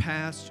 your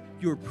past,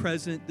 your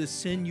present, the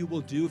sin you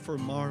will do for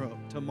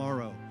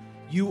tomorrow.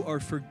 You are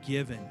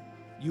forgiven.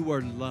 You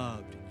are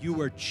loved. You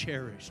are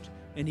cherished.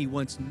 And he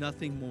wants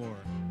nothing more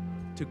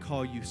to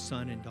call you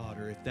son and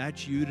daughter. If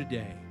that's you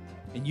today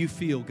and you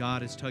feel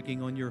God is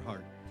tugging on your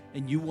heart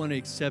and you want to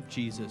accept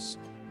Jesus,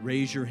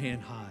 raise your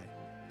hand high.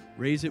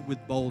 Raise it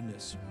with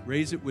boldness.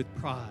 Raise it with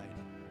pride.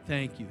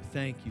 Thank you,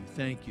 thank you,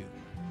 thank you.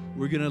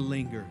 We're going to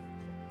linger.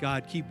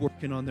 God, keep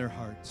working on their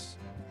hearts.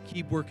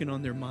 Keep working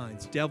on their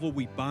minds. Devil,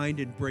 we bind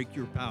and break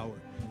your power.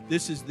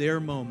 This is their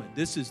moment.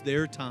 This is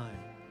their time.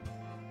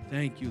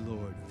 Thank you,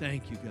 Lord.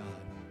 Thank you, God.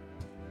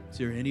 Is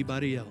there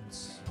anybody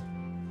else?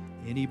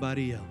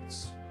 Anybody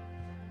else?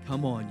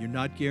 Come on. You're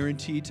not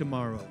guaranteed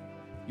tomorrow.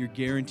 You're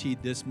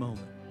guaranteed this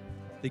moment.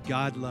 That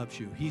God loves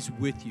you. He's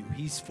with you.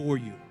 He's for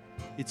you.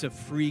 It's a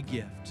free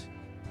gift.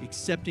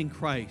 Accepting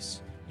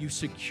Christ, you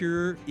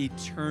secure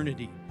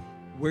eternity,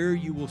 where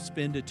you will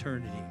spend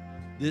eternity.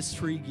 This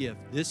free gift,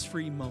 this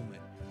free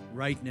moment,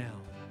 right now.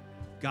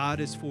 God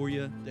is for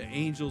you. The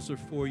angels are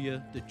for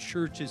you. The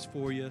church is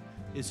for you.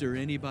 Is there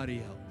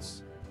anybody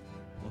else?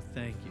 Well,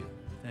 thank you.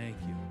 Thank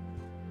you.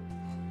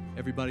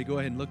 Everybody go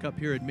ahead and look up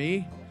here at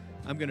me.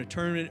 I'm going to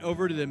turn it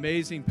over to the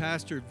amazing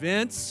Pastor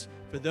Vince.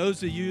 For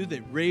those of you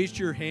that raised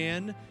your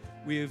hand,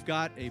 we have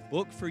got a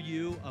book for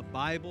you, a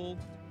Bible.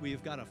 We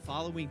have got a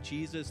Following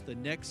Jesus, the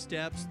next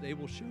steps. They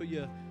will show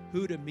you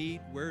who to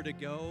meet, where to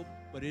go.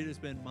 But it has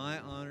been my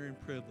honor and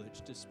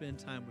privilege to spend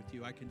time with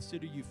you. I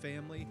consider you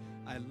family.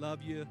 I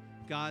love you.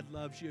 God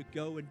loves you.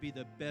 Go and be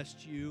the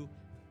best you.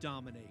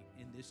 Dominate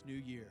in this new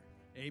year.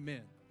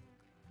 Amen.